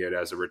making it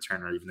as a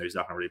returner, even though he's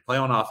not going to really play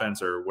on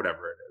offense or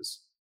whatever it is.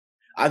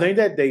 I think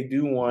that they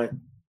do want.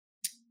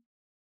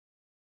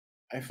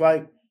 I feel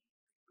like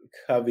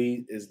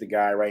Covey is the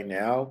guy right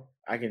now.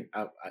 I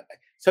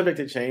subject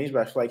to change,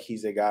 but I feel like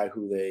he's a guy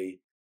who they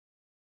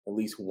at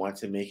least want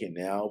to make it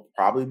now,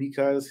 probably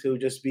because he'll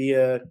just be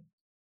a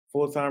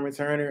full-time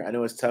returner. I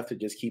know it's tough to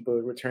just keep a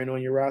returner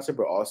on your roster,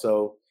 but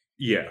also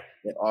it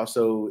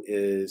also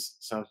is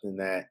something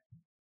that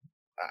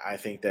I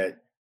think that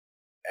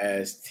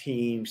as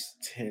teams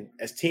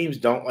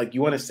don't like,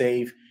 you want to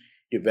save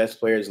your best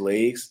players'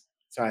 legs.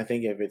 So I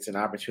think if it's an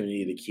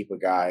opportunity to keep a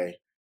guy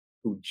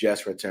who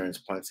just returns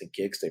punts and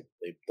kicks,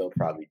 they'll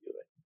probably do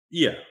it.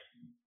 Yeah.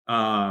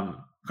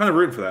 Kind of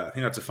rooting for that. I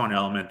think that's a fun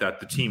element that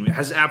the team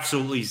has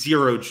absolutely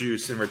zero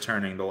juice in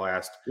returning the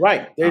last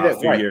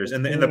few years.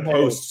 And in the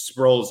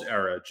post-Sproles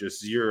era,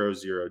 just zero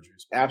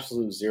juice.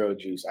 Absolute zero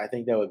juice. I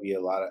think that would be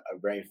a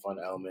very fun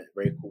element,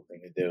 very cool thing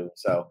to do.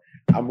 So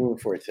I'm rooting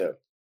for it too.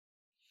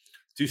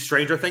 Do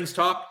Stranger Things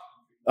talk?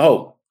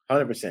 Oh,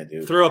 100%,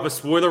 dude. Throw up a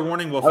spoiler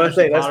warning. We'll finish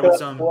the pod with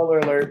some spoiler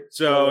alert.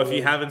 So if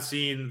you haven't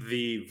seen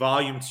the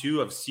volume 2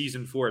 of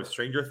season 4 of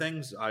Stranger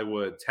Things, I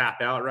would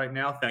tap out right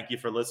now. Thank you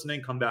for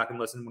listening. Come back and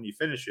listen when you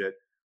finish it.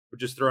 We're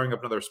just throwing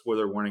up another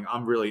spoiler warning.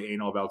 I'm really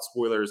anal about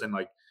spoilers, and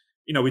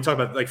we talk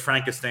about like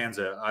Frank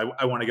Costanza.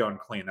 I want to go and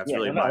clean. That's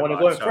really my. I want to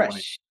go in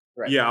fresh.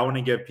 I want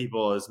to give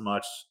people as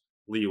much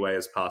leeway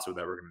as possible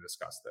that we're going to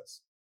discuss this.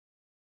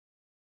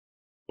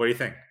 What do you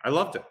think? I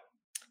loved it.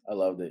 I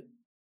loved it.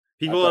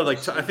 People are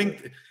like, I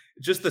think.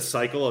 Just the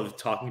cycle of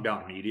talking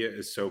about media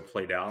is so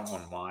played out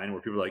online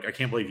where people are like, I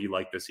can't believe you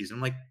like this season.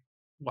 I'm like,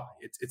 why?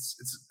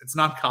 It's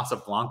not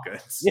Casablanca.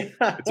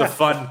 It's a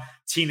fun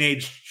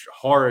teenage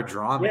horror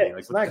drama. Yeah,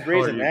 it's not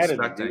Grey's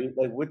Anatomy, dude.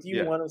 Like, what do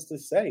you want us to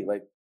say?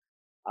 Like,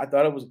 I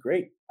thought it was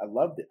great. I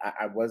loved it.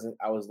 I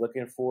was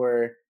looking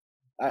for.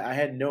 I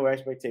had no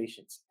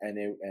expectations, and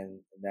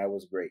that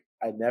was great.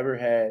 I never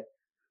had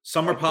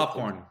summer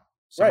popcorn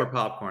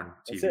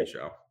TV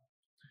show.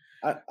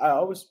 I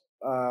always.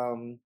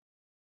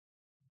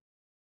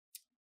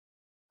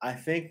 I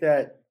think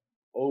that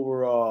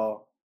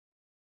overall,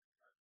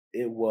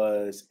 it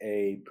was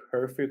a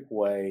perfect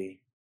way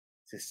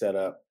to set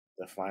up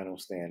the final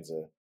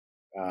stanza.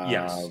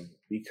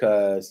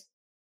 Because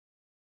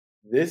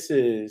this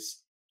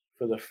is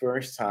for the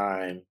first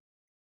time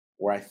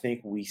where I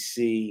think we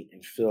see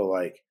and feel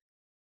like.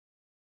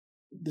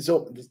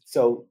 So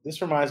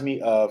this reminds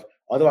me of,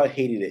 although I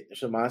hated it,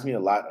 this reminds me a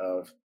lot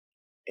of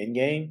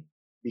Endgame.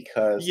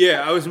 Because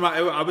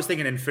I was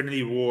thinking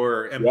Infinity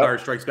War, Empire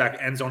Strikes Back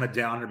ends on a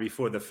downer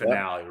before the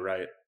finale,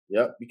 right?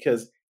 Yep,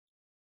 because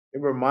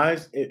it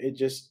reminds it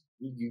just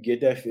you get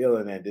that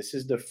feeling that this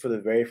is for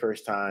the very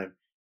first time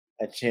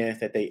a chance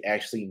that they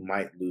actually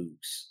might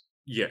lose.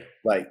 Yeah.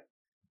 Like,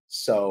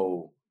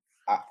 so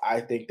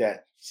I think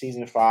that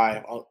season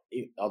 5,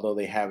 although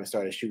they haven't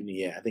started shooting it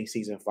yet, I think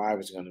season 5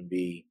 is going to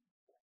be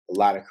a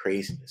lot of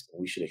craziness.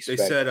 We should They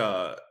expect. said,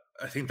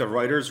 I think the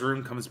writers'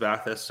 room comes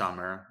back this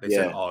summer. They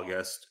said Yeah.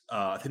 August.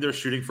 I think they're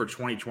shooting for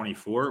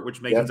 2024,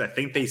 which makes Yep. sense. I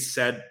think they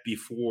said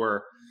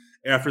before,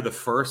 after the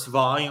first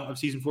volume of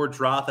season 4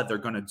 dropped, that they're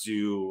going to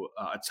do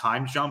a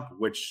time jump,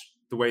 which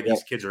the way Yep.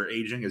 these kids are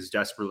aging is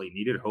desperately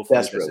needed. Hopefully,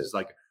 this Desperately. is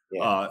like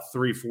Yeah.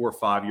 3, 4,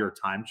 5 year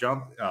time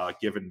jump,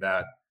 given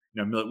that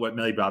what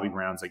Millie Bobby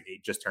Brown's like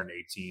just turned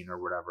 18 or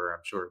whatever.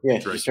 I'm sure Yeah.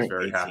 She Drake just is turned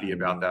very happy 18.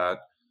 about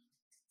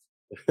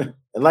that.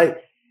 and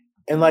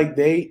like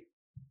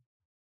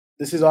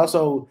this is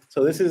also,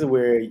 so this is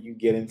where you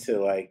get into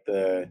like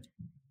the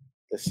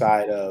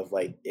side of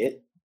like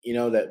it,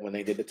 that when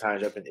they did the time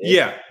jump in it.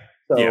 Yeah.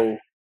 So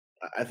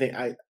I think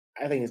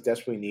it's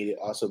desperately needed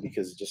also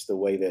because just the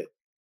way that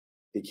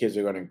the kids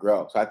are going to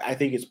grow. So I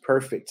think it's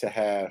perfect to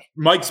have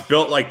Mike's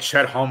built like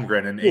Chet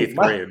Holmgren in 8th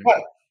grade.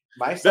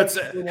 That's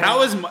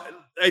how is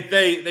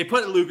they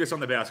put Lucas on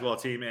the basketball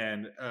team,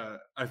 and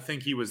I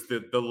think he was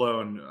the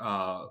lone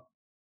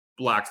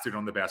black student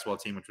on the basketball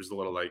team, which was a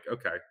little like,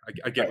 okay,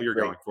 I get what you're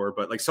going for,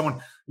 but like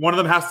one of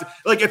them has to,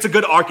 like, it's a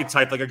good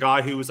archetype, like a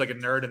guy who was like a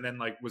nerd and then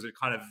like was it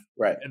kind of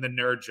in the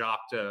nerd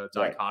jock to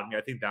dichotomy.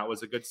 I think that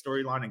was a good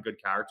storyline and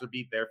good character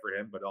beat there for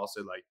him, but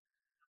also like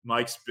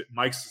Mike's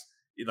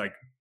like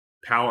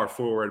power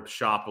forward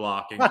shot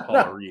blocking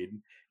Paul Reed.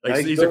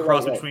 Like he's a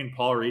cross between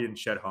Paul Reed and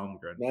Chet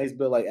Holmgren. Now he's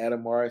built like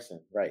Adam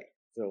Morrison, right?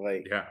 So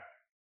like,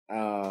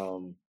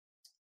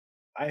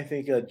 I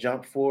think a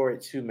jump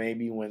forward to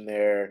maybe when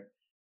they're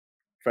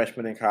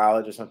freshmen in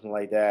college or something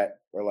like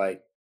that, or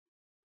like,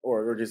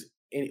 or just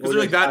because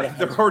they're like that.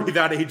 They're already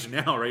that age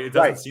now, right? It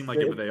doesn't seem like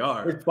it, but they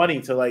are. It's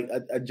funny to like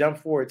a jump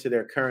forward to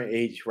their current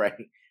age,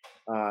 right?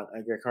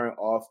 Like their current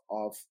off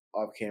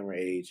camera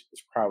age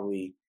is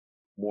probably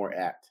more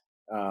apt.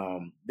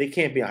 They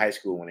can't be in high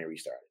school when they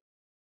restarted.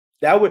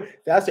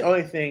 That's the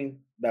only thing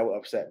that would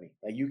upset me.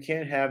 Like you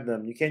can't have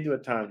them. You can't do a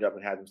time jump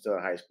and have them still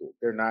in high school.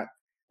 They're not.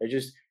 They're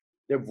just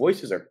their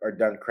voices are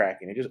done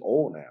cracking. They're just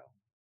old now.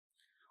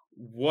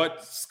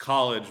 What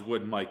college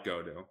would Mike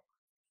go to?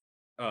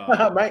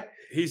 Mike,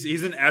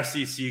 he's an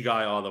SEC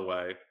guy all the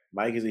way.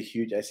 Mike is a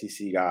huge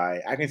SEC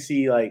guy. I can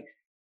see like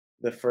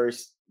the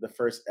first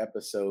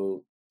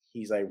episode,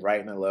 he's like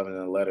writing a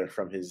letter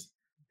from his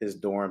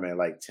dorm at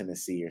like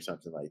Tennessee or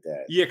something like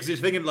that. Yeah, because you're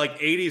thinking like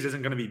 80s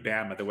isn't going to be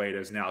Bama the way it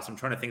is now. So I'm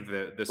trying to think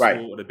the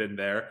school would have been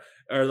there.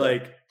 Or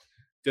like,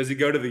 does he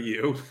go to the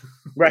U?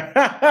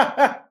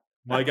 Right.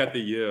 Mike at the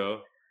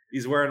U.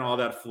 He's wearing all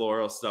that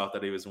floral stuff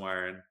that he was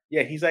wearing.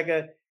 Yeah, he's like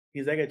a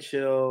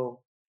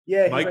chill.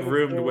 Yeah, Mike like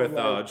roomed with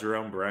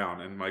Jerome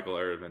Brown and Michael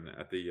Irvin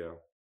at the U.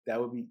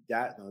 That would be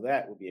that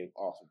would be an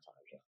awesome time.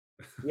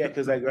 Yeah,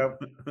 because like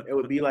it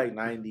would be like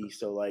 90.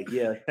 So like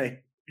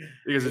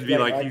because it'd be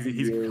like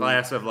he's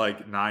class of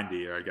like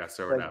 90, I guess,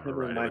 or whatever,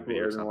 right? Michael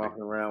Irvin or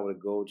walking around with a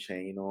gold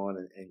chain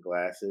on and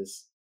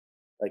glasses,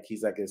 like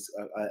he's like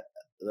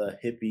the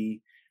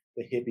hippie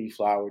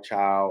flower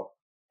child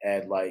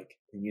at like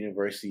the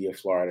University of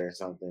Florida or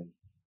something.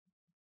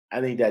 I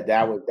think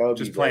that would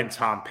just be playing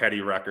Tom Petty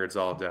records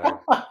all day.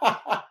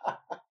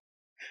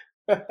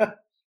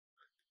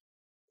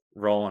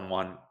 Rolling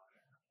one.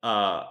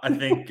 I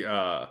think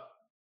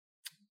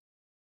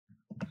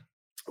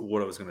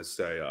what I was gonna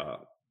say, I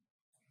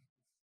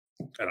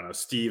don't know.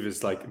 Steve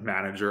is like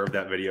manager of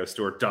that video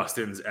store.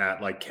 Dustin's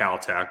at like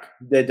Caltech.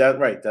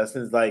 Right.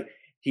 Dustin's like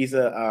he's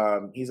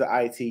an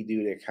IT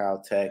dude at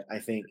Caltech. I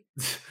think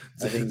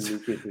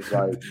Lucas is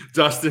like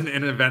Dustin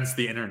invents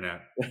the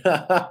internet.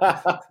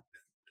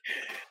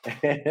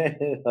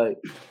 like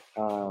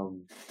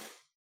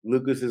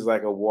Lucas is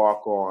like a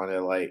walk on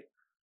at like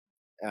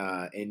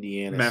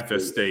Indiana,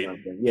 Memphis State.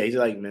 Yeah, he's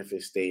like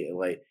Memphis State, and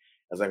like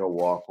as like a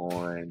walk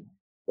on.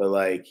 But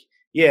like,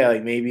 yeah,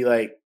 like maybe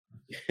like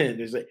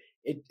there's like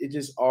it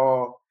just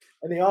all.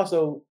 And they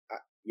also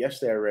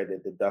yesterday I read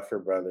that the Duffer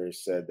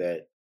brothers said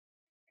that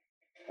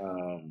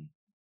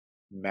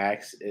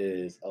Max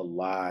is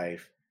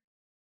alive,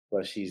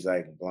 but she's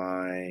like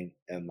blind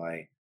and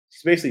like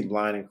she's basically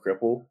blind and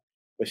crippled,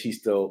 but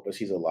she's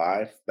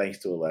alive thanks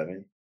to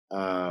 11.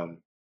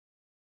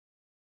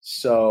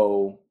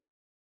 So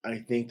I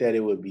think that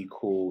it would be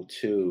cool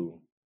too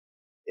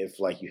if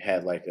like you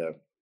had like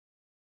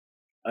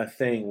a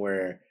thing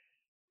where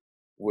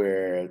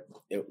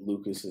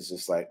Lucas is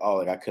just like, oh,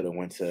 like I could have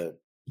went to,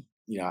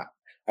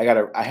 I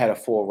had a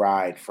full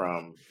ride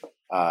from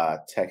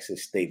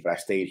Texas State, but I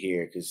stayed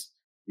here because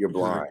you're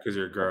blind. Because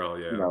you're a girl,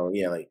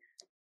 yeah. Like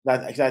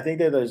I think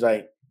that there's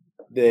like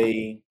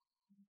their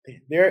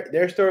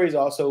story is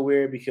also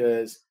weird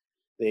because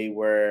they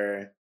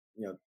were,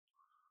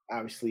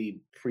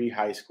 obviously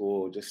pre-high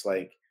school, just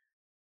like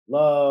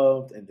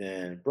loved and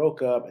then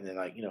broke up, and then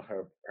like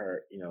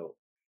her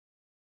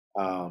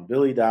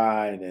Billy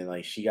died, and then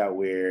like she got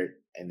weird,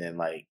 and then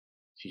like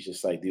she's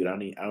just like, dude, I don't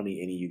need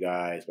any of you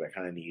guys, but I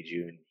kind of need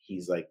you. And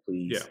he's like,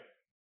 Yeah. please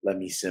let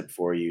me simp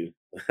for you.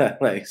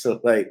 Like,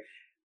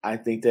 I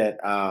think that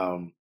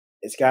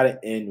it's got to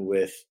end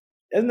with.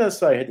 It doesn't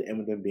necessarily have to end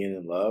with them being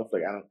in love.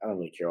 Like, I don't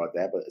really care about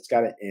that, but it's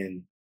got to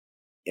end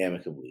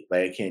amicably.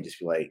 Like, it can't just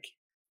be like,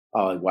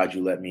 oh, like, why'd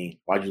you let me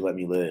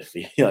live?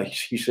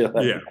 Like, you should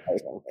let me Yeah. die,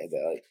 something like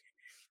that. Like,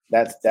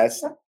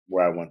 that's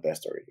where I want that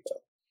story to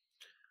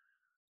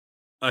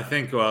I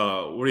think.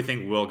 What do you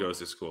think? Will goes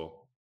to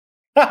school.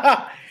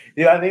 go.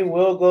 Dude, I think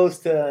Will goes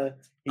to.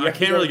 He I definitely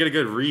can't really goes. get a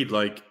good read.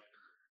 Like,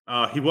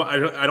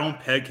 I don't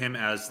peg him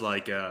as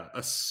like a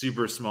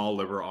super small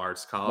liberal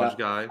arts No, college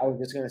guy. I was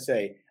just gonna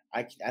say.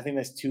 I think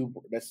that's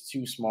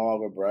too small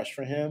of a brush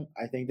for him.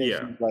 I think that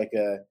Yeah, he's like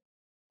a.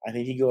 I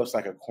think he goes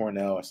like a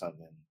Cornell or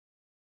something.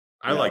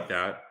 I You know, like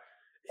that.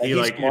 like He he's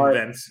like smart.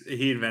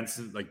 invents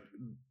like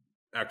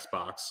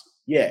Xbox.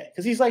 Yeah,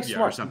 because he's like Yeah,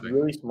 or smart. He's something.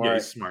 really Yeah,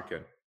 he's smart, a smart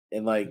kid.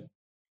 and like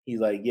he's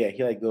like yeah,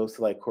 he like goes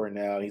to like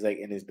Cornell. He's like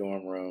in his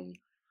dorm room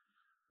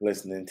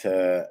listening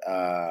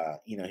to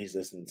he's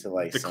listening to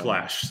like The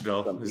Clash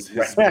still. some His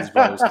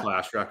brother's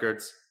Clash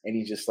records. and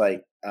he's just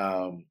like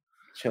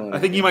chilling I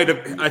think he in might his have.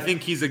 I studio.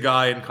 think he's a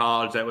guy in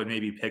college that would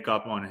maybe pick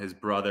up on his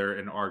brother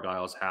and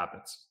Argyle's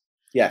habits.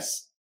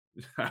 Yes,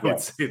 I would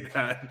yes, say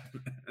that.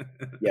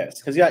 yes,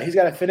 because he's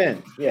got to fit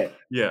in. Yeah,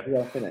 Yeah, he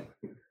got to fit in.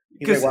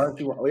 He's like, because why don't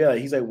you? Oh yeah,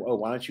 he's like, oh,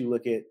 why don't you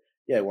look at?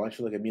 Yeah, why don't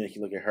you look at me like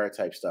you look at her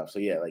type stuff? So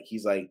yeah, like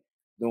he's like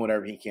doing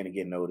whatever he can to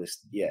get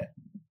noticed. Yeah,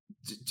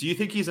 do you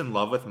think he's in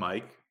love with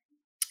Mike?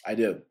 I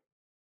do.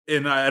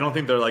 And I don't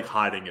think they're like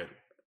hiding it,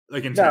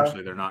 like No,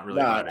 intentionally. They're not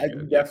really no, hiding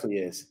he it. Yeah, definitely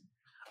is.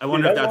 I Dude,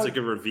 wonder if that that's one, like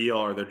a reveal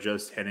or they're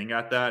just hinting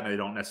at that and they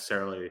don't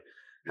necessarily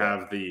yeah,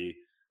 have the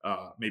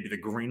maybe the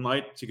green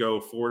light to go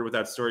forward with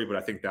that story. But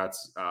I think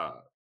that's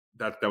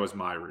that was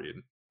my read.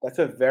 that's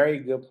a very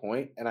good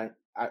point. And I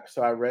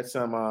read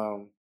some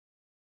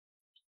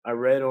I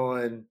read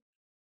on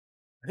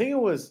I think it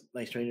was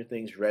like Stranger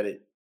Things Reddit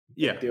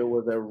Yeah, that there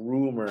was a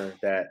rumor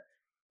that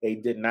they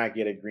did not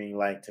get a green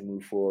light to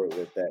move forward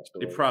with that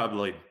they story.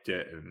 probably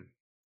didn't.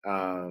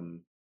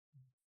 Um,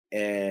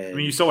 I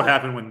mean, you and saw what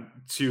happened when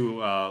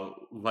two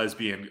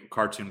lesbian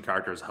cartoon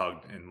characters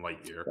hugged in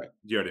Lightyear. right,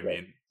 You know what I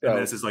right. mean? And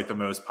this So is like the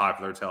most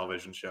popular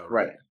television show,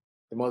 right? right,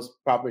 the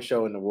most popular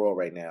show in the world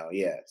right now.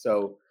 Yeah.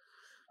 So,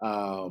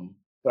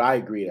 but I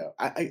agree though.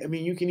 I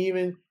mean, you can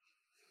even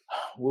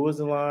what was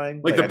the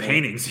line? Like Like the I know,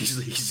 paintings,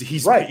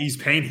 right? he's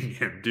painting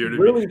him. Do you know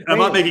what I mean? Really And I'm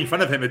not painting. making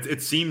fun of him.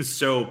 It seems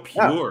so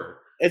No, pure.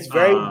 it's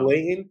very Um,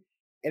 blatant,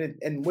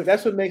 and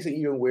that's what makes it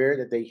even weird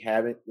that they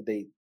haven't. That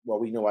they well,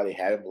 we know why they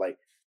haven't. But like,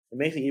 it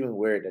makes it even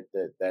weird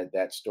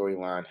that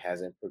storyline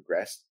hasn't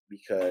progressed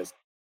because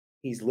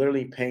he's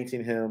literally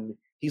painting him.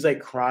 He's like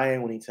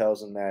crying when he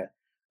tells him that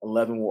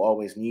 11 will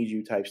always need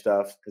you type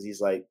stuff because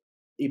he's like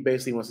he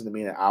basically wants him to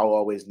mean that I'll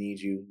always need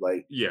you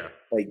yeah,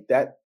 like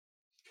that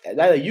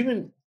you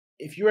can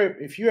if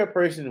you're a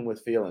person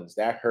with feelings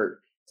that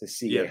hurt to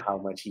see yeah. like how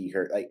much he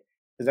hurt like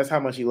because that's how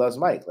much he loves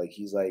Mike like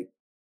he's like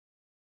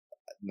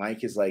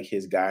Mike is like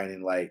his guy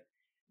and like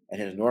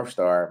and his North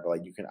Star, but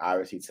like you can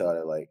obviously tell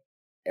that like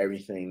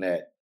everything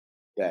that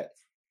that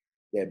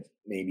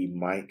maybe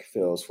Mike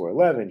feels for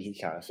 11, he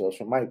kind of feels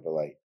for Mike. But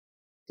like,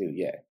 dude,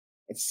 yeah,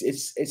 it's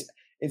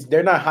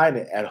they're not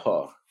hiding it at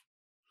all.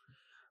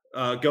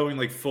 Going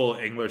like full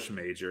English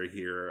major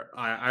here,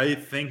 I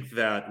think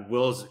that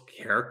Will's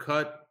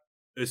haircut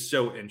is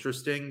so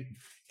interesting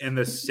in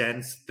the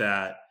sense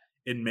that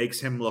it makes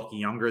him look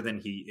younger than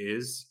he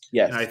is.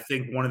 And I Yes,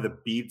 think one of the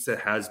beats that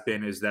has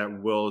been is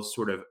that Will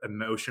sort of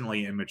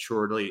emotionally and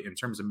maturely, in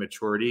terms of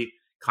maturity,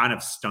 kind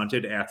of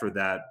stunted after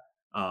that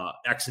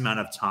X amount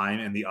of time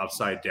in the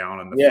Upside Down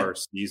in the yeah,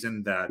 first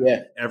season. That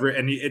yeah,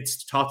 and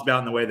it's talked about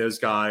in the way those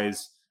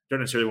guys don't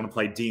necessarily want to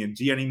play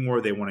D&D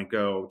anymore. They want to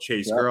go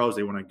chase yep, girls.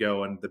 They want to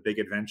go on the big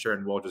adventure,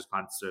 and Will just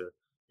wants to,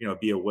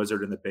 be a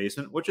wizard in the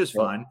basement, which is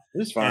yep. fine.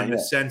 It's And fine. the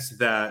Yeah, sense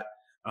that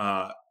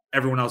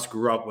everyone else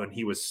grew up when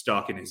he was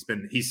stuck, and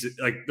he's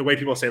like the way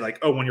people say like,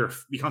 oh, when you're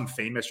become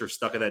famous, you're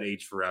stuck at that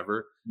age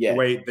forever. The yeah.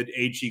 way the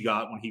age he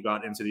got when he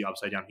got into the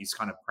Upside Down, he's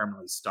kind of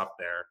permanently stuck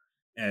there.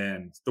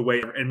 And the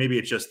way, and maybe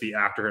it's just the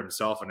actor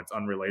himself, and it's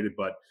unrelated,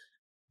 but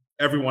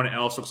everyone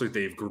else looks like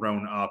they've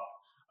grown up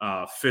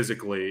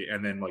physically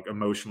and then like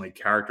emotionally,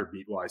 character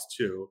beat wise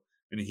too,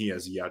 and he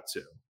has yet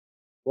to.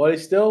 Well,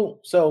 it's still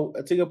so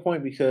it's a good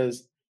point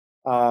because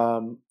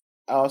um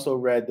I also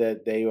read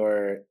that they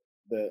are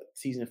the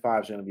season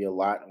 5 is going to be a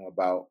lot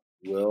about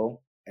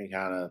Will and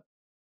kind of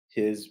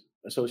his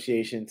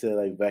association to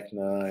like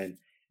Vecna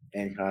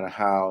and kind of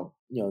how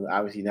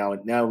obviously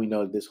now we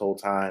know this whole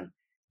time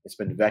it's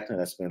been Vecna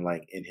that's been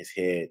like in his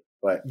head,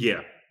 but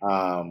Yeah,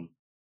 um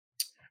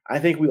I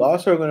think we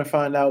also are going to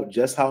find out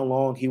just how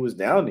long he was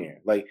down there.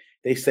 Like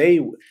they say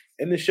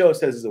in the show, it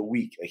says it's a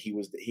week. Like he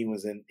was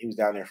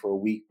down there for a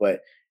week,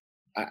 but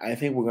I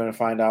think we're going to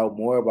find out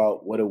more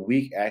about what a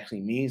week actually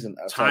means in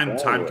Upside Down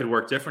time world. could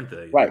work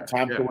differently Right, here.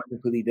 time Yeah, could work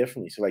completely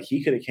differently. So like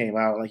he could have came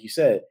out, like you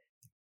said,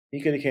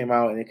 he could have came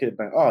out and it could have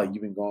been, oh,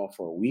 you've been gone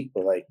for a week,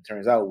 but like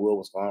turns out Will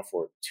was gone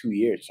for 2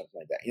 years or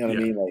something like that. You know what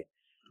I yeah. mean? Like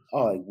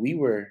oh, like we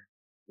were,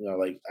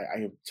 like I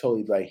can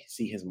totally like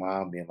see his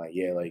mom being like,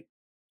 yeah, like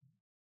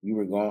you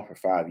were gone for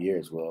 5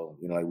 years. Well,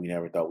 like we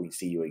never thought we'd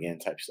see you again,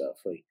 type stuff.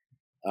 Like,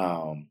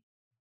 um,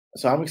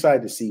 so I'm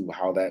excited to see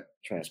how that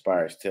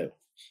transpires too.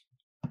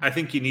 I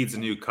think he needs a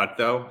new cut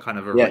though, kind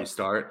of a Yeah,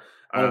 restart.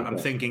 I'm 100%.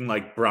 thinking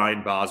like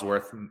Brian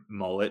Bosworth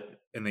mullet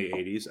in the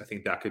 '80s. I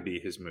think that could be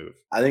his move.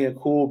 I think a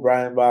cool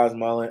Brian Bos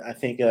mullet. I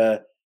think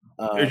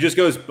It just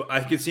goes.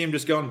 I could see him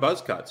just going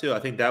buzz cut too. I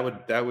think that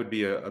would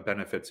be a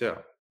benefit too.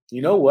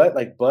 you know what?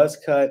 Like buzz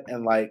cut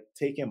and like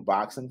taking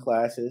boxing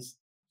classes.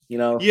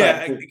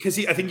 Yeah, because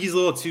I think he's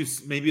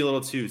maybe a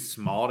little too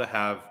small to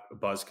have a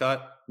buzz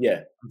cut.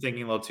 yeah, I'm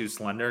thinking a little too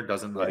slender.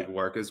 Doesn't yeah. like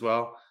work as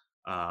well.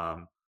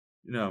 Um,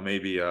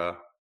 maybe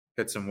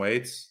hit some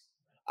weights.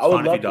 I It's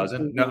would fine if he love to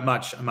doesn't. see. Not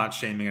much. I'm not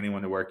shaming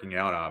anyone to working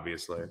out,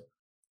 obviously.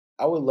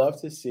 I would love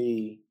to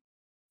see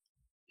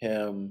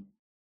him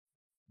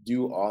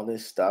do all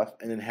this stuff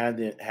and then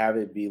have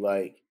it be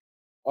like,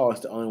 oh,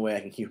 it's the only way I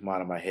can keep him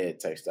out of my head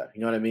type stuff.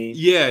 You know what I mean?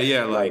 Yeah,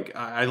 yeah. Like, Like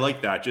I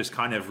like that. Just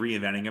kind of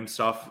reinventing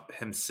himself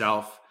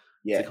to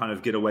yeah, kind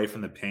of get away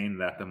from the pain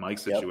that the Mike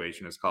yep,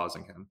 situation is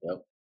causing him.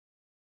 yep.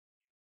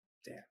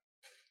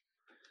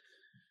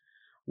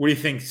 What do you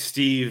think,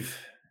 Steve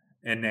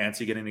and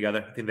Nancy getting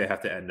together? I think they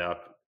have to end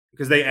up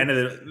because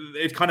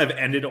it kind of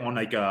ended on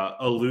like a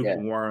Yeah,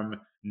 lukewarm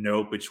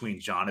note between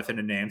Jonathan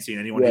and Nancy, and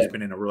anyone yeah, who's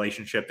been in a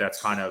relationship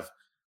that's kind of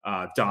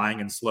dying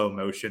in slow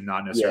motion,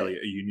 not yeah. necessarily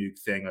a unique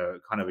thing, a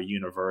kind of a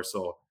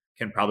universal,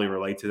 can probably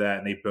relate to that.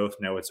 And they both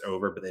know it's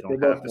over, but they They don't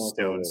both have the know it's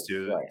over. stones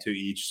to Right,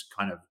 each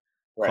kind of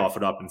right. cough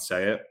it up and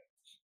say it.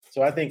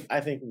 So I think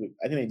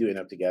they do end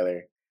up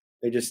together.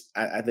 They just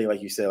I think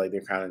like you said, like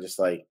they're kind of just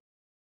like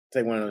it's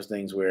like one of those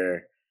things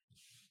where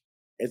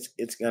it's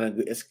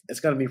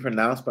gonna be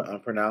pronounced but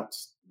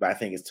unpronounced. But I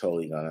think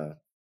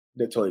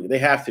they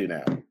have to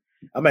now.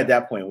 I'm at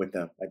that point with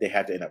them. Like they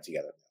have to end up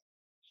together.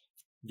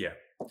 Yeah,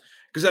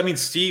 because I mean,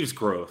 Steve's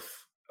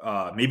growth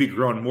maybe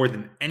grown more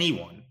than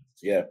anyone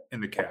Yeah.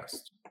 in the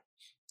cast.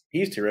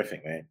 He's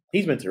terrific, man.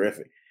 He's been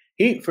terrific.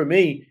 For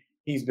me,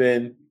 he's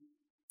been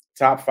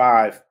top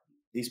 5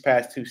 these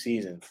past 2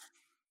 seasons.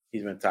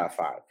 He's been top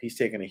 5. He's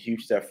taken a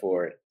huge step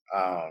forward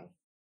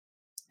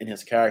in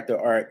his character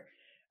arc.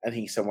 I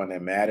think he's someone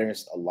that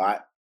matters a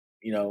lot,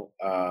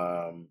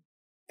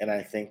 and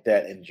I think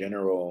that in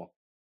general,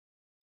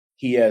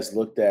 he's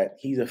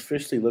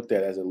officially looked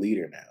at as a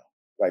leader now.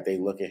 Like they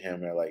look at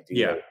him and like, dude,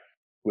 Yeah, like,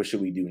 what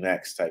should we do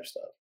next? Type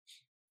stuff.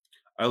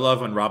 I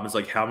love when Robin's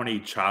like, how many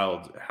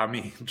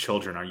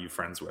children are you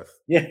friends with?"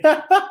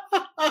 Yeah,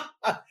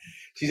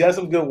 she's had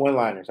some good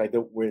one-liners. Like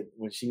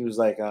when she was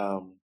like,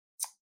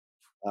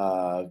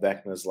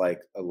 Vecna's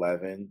like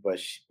 11, but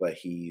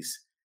he's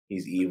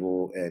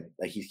evil and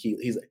like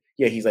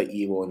he's like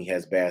evil and he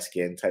has bad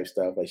skin type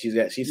stuff. Like she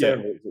Yeah,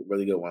 said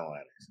really good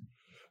one-liners.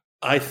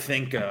 I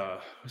think I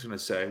was going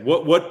to say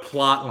what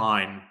plot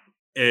line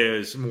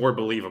is more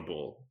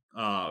believable,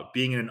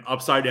 being in an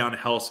upside down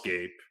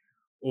hellscape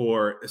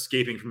or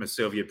escaping from a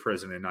Soviet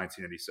prison in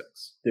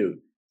 1986. Dude,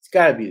 it's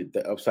got to be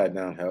the upside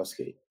down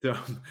hellscape.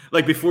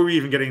 Like before we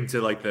even get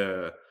into like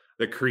the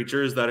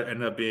creatures that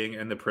end up being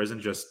in the prison,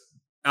 just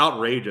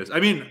outrageous. I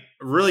mean,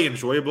 really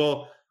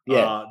enjoyable.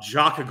 Yeah,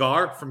 Jacques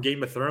Hagar from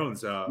Game of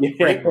Thrones, yeah,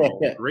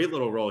 great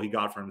little role he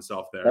got for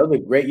himself that there. was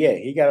a great. Yeah,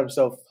 he got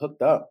himself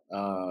hooked up.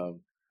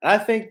 I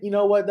think you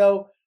know what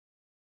though.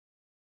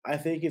 I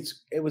think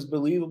it was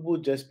believable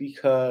just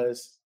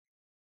because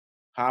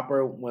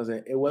Hopper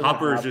wasn't. It wasn't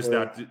Hopper is just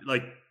Hopper. that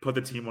like put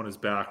the team on his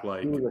back, He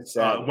like was a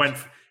savage.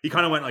 he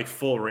kind of went like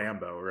full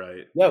Rambo,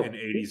 right? Yo, In he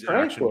 '80s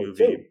trained action for it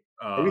too. movie.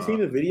 Have you seen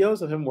the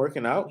videos of him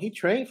working out? He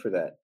trained for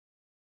that.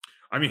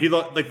 I mean, he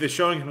like they're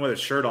showing him with his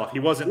shirt off. He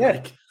wasn't Yeah,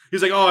 like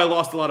he's like, oh, I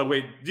lost a lot of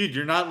weight, dude.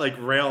 You're not like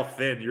rail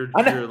thin.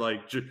 I know. You're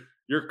like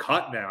you're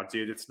cut now,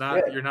 dude. It's Yeah,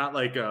 not you're not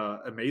like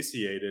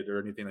emaciated or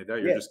anything like that.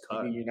 You're yeah. just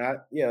cut. You're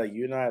not. Yeah, like,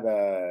 you're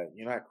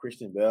not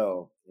Christian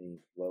Bell.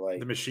 But The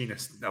like,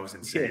 Machinist, that was yeah,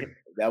 insane.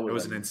 that It was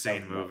was an that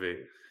insane was nuts. movie,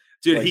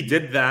 dude. Like, He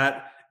did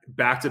that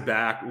back to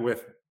back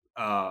with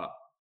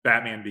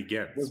Batman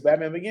Begins. was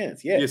Batman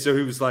Begins? Yeah, Yeah, so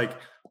he was like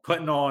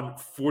putting on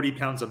 40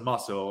 pounds of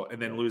muscle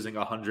and then losing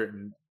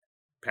 100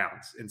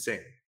 pounds.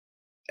 Insane.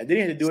 and then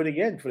he had to do it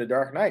again for the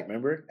Dark Knight.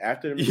 Remember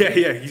after the Yeah,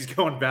 machine? yeah, he's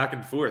going back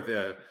and forth.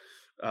 Yeah.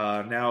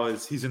 Now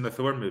he's in the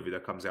Thor movie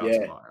that comes out Yeah,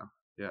 tomorrow.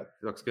 Yeah, it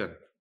looks good.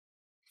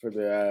 for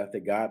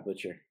the God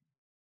Butcher.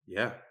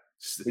 Yeah.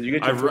 Did you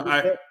get I, your tickets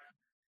I yet?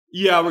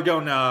 yeah, we're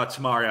going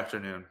tomorrow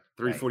afternoon.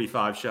 Nice.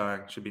 3:45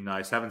 showing. Should be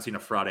nice. Haven't seen a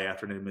Friday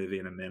afternoon movie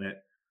in a minute.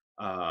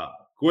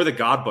 Gore the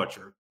God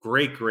Butcher.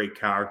 Great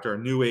character. A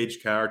new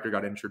age character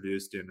got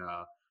introduced in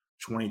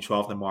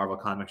 2012 in the Marvel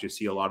comics. You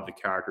see a lot of the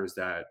characters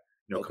that,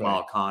 Okay.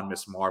 Kamala Khan,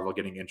 Miss Marvel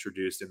getting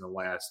introduced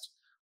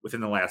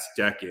within the last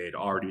decade,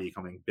 already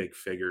becoming big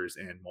figures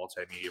in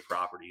multimedia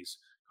properties.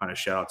 Kind of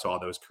shout out to all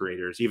those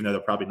creators, even though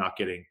they're probably not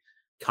getting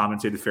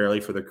compensated fairly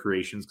for their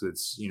creations because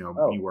it's, when you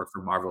Oh, work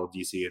for Marvel or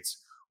DC,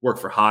 it's work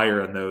for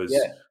hire and those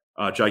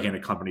yeah.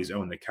 gigantic companies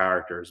own the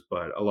characters,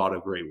 but a lot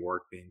of great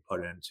work being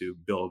put into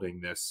building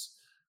this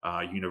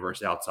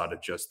universe outside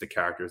of just the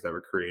characters that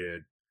were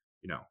created,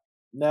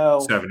 No.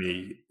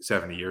 70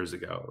 years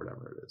ago or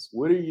whatever it is.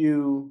 What are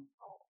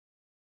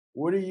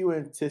you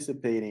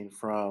anticipating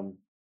from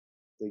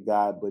the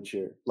God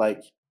Butcher?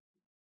 Like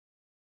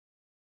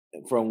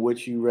from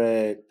what you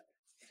read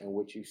and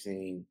what you've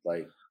seen,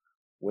 like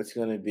what's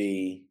gonna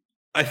be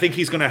I think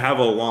he's going to have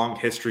a long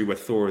history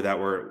with Thor that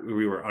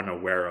we were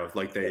unaware of.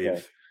 Like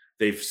they've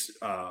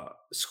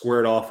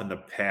squared off in the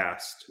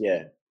past.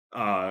 Yeah.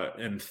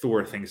 And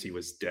Thor thinks he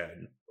was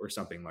dead or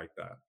something like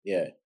that.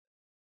 Yeah.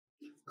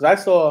 Because I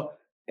saw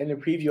in the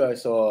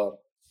preview,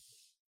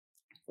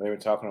 they were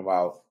talking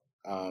about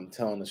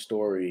telling the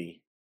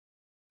story.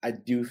 I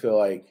do feel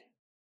like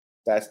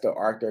that's the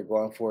arc they're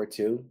going for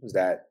too. Is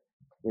that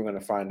we're going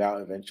to find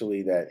out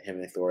eventually that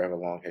him and Thor have a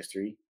long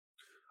history.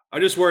 I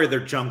just worry they're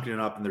junking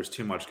it up and there's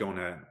too much going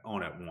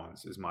on at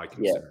once is my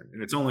concern. Yeah.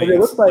 And it's only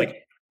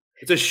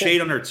it's a shade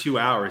under 2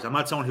 hours. I'm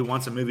not someone who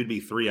wants a movie to be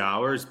 3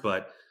 hours,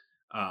 but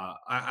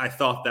I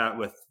thought that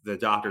with the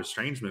Doctor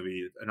Strange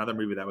movie, another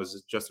movie that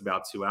was just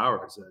about 2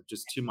 hours,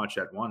 just too much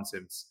at once.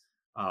 It's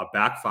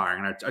backfiring.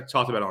 And I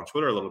talked about it on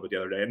Twitter a little bit the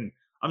other day, and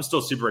I'm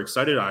still super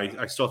excited.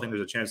 I still think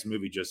there's a chance the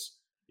movie just,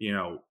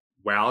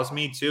 wows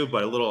me too,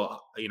 but a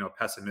little,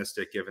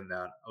 pessimistic given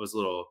that I was a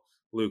little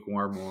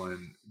lukewarm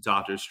on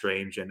Doctor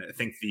Strange. And I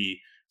think the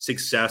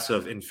success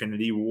of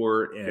Infinity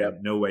War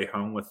and No Way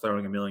Home with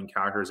throwing a million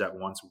characters at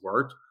once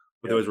worked.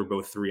 But those were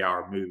both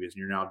 3-hour movies,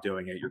 and you're now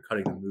doing it. You're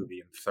cutting the movie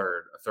in a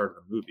third of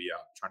the movie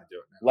out, trying to do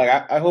it now. Like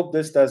I hope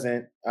this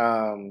doesn't.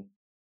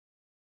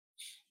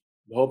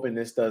 Hoping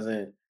this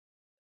doesn't,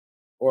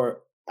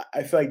 or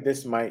I feel like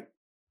this might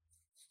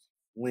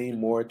lean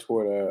more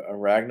toward a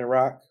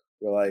Ragnarok,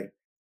 where like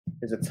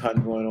there's a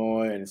ton going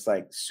on, and it's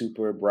like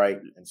super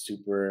bright and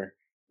super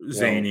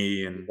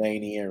zany and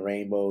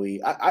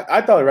rainbowy.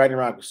 I thought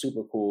Ragnarok was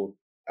super cool.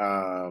 We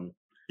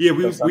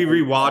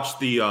rewatched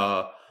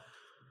the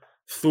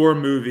Thor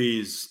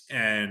movies,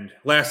 and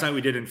last night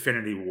we did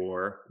Infinity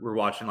War. We're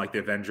watching like the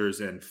Avengers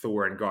and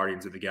Thor and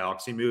Guardians of the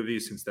Galaxy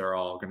movies, since they're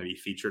all going to be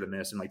featured in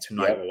this. And like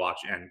tonight we'll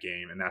watch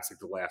Endgame, and that's like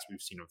the last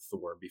we've seen of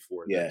Thor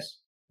before this.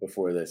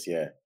 Before this,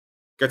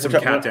 Got some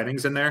Kat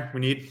Dennings in there. We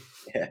need.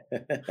 Yeah.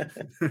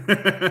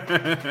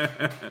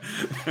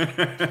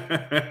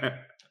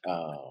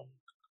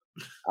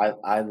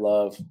 I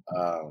love.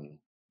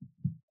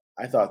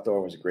 I thought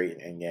Thor was great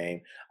in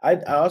Endgame. I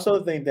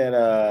also think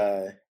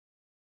that.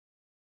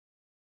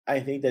 I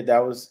think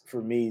that was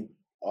for me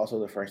also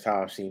the first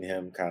time I've seen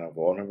him kind of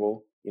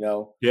vulnerable.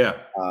 Yeah.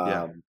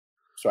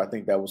 So I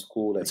think that was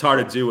cool. It's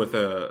hard to do with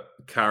a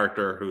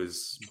character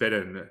who's been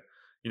in,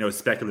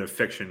 speculative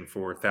fiction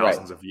for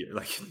thousands of years,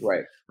 like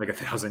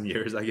 1,000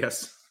 years, I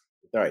guess.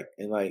 Right,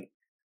 and like,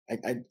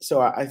 I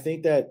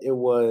think that it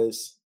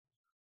was.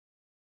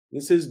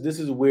 This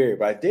is weird,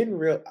 but I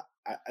didn't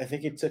I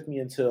think it took me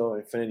until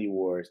Infinity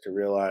Wars to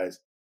realize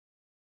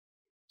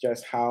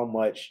just how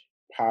much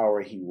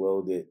power he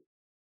wielded.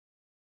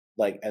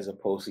 Like as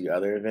opposed to the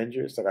other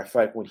Avengers, like I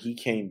feel like when he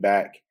came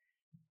back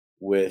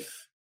with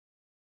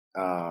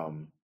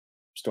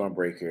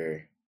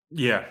Stormbreaker,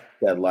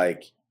 that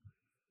like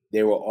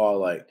they were all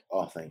like,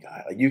 "Oh, thank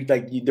God!"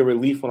 The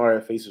relief on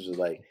our faces was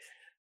like,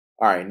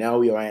 "All right, now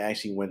we might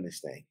actually win this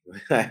thing."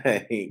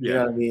 You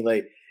know what I mean?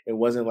 Like it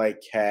wasn't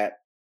like Cat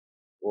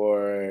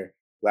or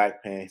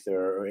Black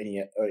Panther or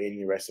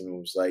any rest of them. It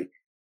was like,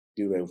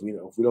 dude, if we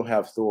don't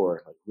have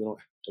Thor, like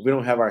if we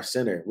don't have our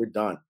center, we're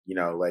done.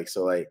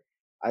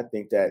 I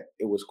think that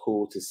it was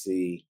cool to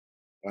see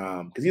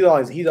because he's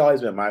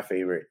always been my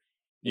favorite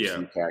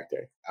MCU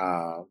character.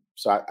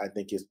 So I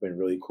think it's been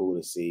really cool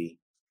to see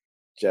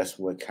just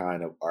what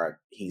kind of art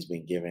he's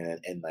been given,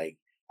 and like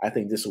I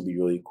think this will be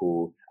really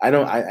cool. I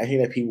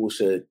think that people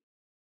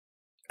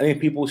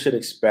should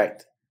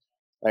expect,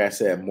 like I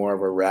said, more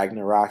of a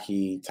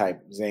Ragnarok-y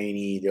type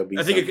zany.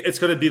 I think it's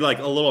going to be like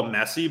a little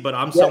messy, but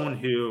I'm someone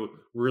who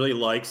really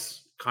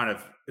likes kind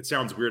of. It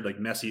sounds weird, like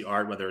messy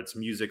art, whether it's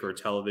music or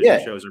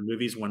television shows or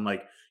movies, when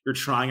like you're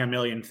trying a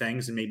million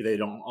things and maybe they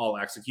don't all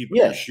execute, but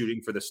you're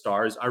shooting for the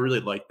stars. I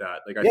really like that.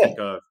 Like I think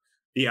of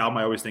the album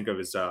I always think of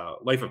is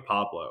Life of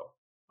Pablo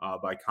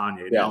by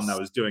Kanye. The album that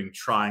was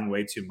trying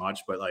way too much,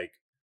 but like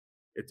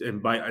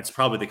it's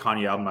probably the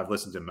Kanye album I've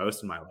listened to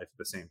most in my life at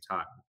the same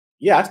time.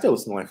 Yeah, I still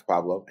listen to Life of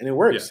Pablo, and it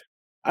works.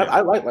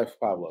 I like Life of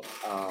Pablo.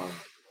 So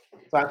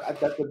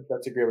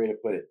that's a great way to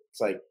put it.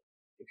 It's like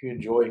if you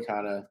enjoy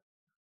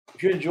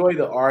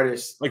the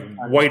artist, like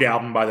White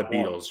Album by the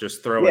Beatles,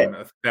 just throwing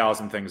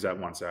 1,000 things at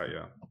once at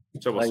you.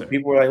 So we'll see.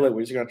 People were like, "Look,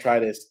 we're just gonna try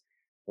this.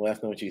 Let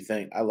us know what you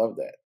think." I love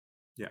that.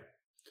 Yeah.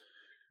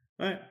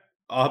 All right.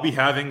 I'll be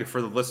having,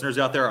 for the listeners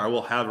out there, I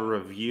will have a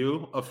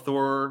review of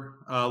Thor: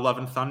 Love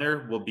and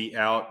Thunder.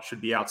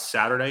 Should be out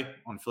Saturday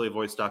on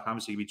PhillyVoice.com.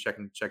 So you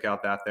can check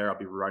out that there. I'll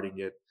be writing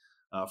it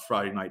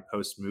Friday night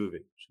post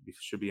movie.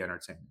 Should be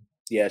entertaining.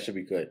 Yeah, it should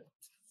be good.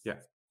 Yeah.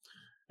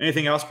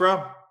 Anything else,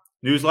 bro?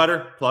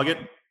 Newsletter, plug it.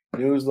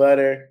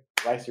 Newsletter,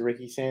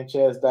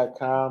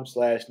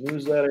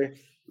 RiceToRickieSanchez.com/newsletter.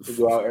 We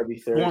go out every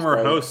Thursday.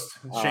 Former host,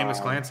 Seamus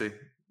Clancy.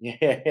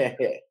 Yeah.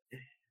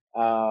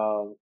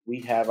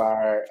 we have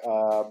our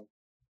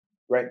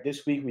right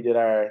this week. We did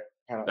our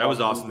kind of. That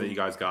was awesome that you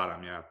guys got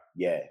him.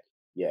 Yeah,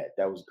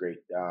 that was great.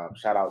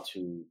 Shout out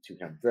to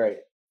him. Very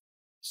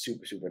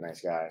super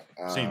nice guy.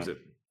 Seems it.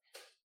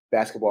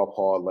 Basketball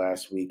Paul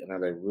last week,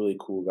 another really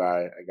cool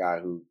guy, a guy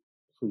who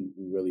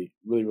we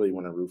really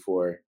want to root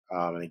for.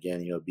 And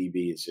again,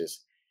 BB is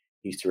just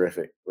he's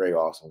terrific, very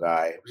awesome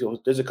guy.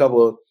 So there's a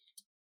couple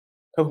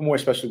more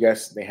special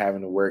guests they have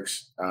in the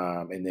works.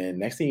 And then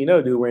next thing you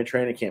know, dude, we're in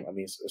training camp. I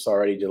mean, it's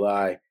already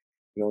July.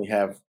 We only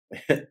have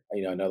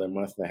another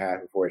month and a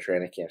half before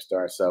training camp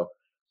starts. So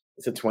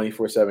it's a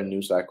 24/7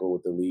 news cycle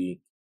with the league,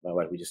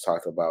 like we just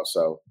talked about.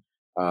 So,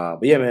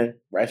 but yeah, man,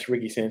 that's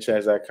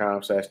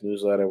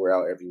RickySanchez.com/newsletter. We're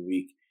out every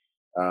week.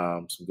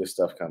 Some good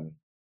stuff coming.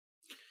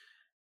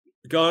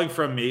 Going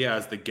from me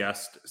as the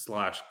guest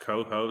 /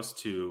 co-host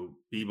to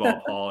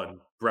B-Ball Paul and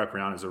Brett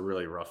Brown is a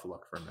really rough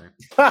look for me.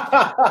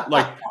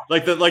 like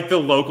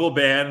the local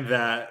band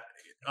that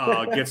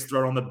gets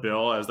thrown on the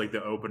bill as like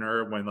the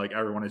opener when like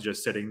everyone is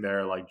just sitting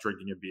there like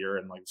drinking a beer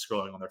and like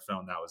scrolling on their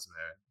phone. That was me.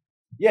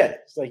 Yeah,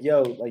 it's like,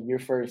 yo, like you're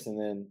first, and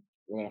then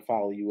we're gonna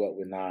follow you up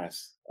with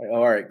Nas. Like,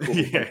 all right, cool.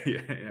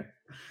 Yeah.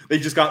 They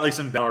just got like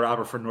some bell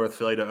rapper from North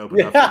Philly to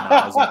open up for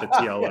Nas at the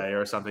TLA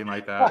or something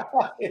like that.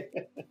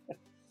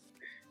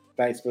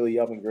 Thanks, Philly.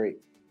 Y'all been great.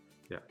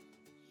 Yeah.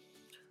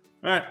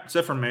 All right, that's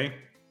it from me.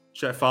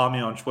 Follow me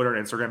on Twitter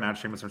and Instagram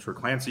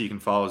 @Shameless_Clancy. You can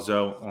follow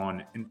Zoe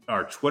on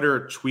our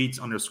Twitter,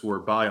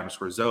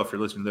 tweets_by_Zoe. If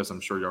you're listening to this,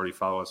 I'm sure you already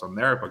follow us on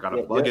there, but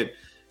gotta plug it.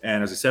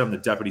 And as I said, I'm the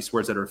deputy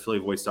sports editor of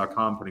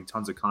PhillyVoice.com, putting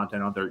tons of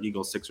content out there.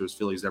 Eagles, Sixers,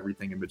 Phillies,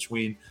 everything in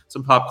between.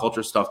 Some pop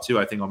culture stuff too.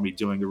 I think I'll be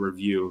doing a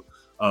review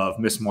of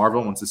Miss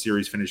Marvel once the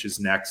series finishes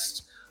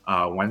next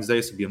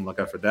Wednesday. So be on the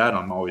lookout for that.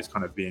 I'm always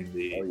kind of being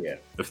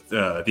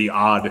the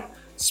odd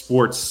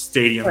sports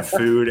stadium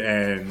food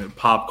and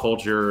pop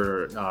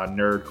culture,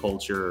 nerd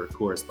culture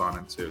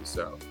correspondent too.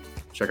 So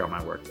check out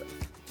my work there.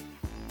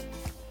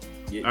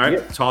 All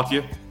right. Talk to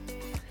you.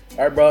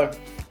 All right, brother.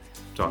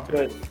 Talk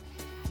to you.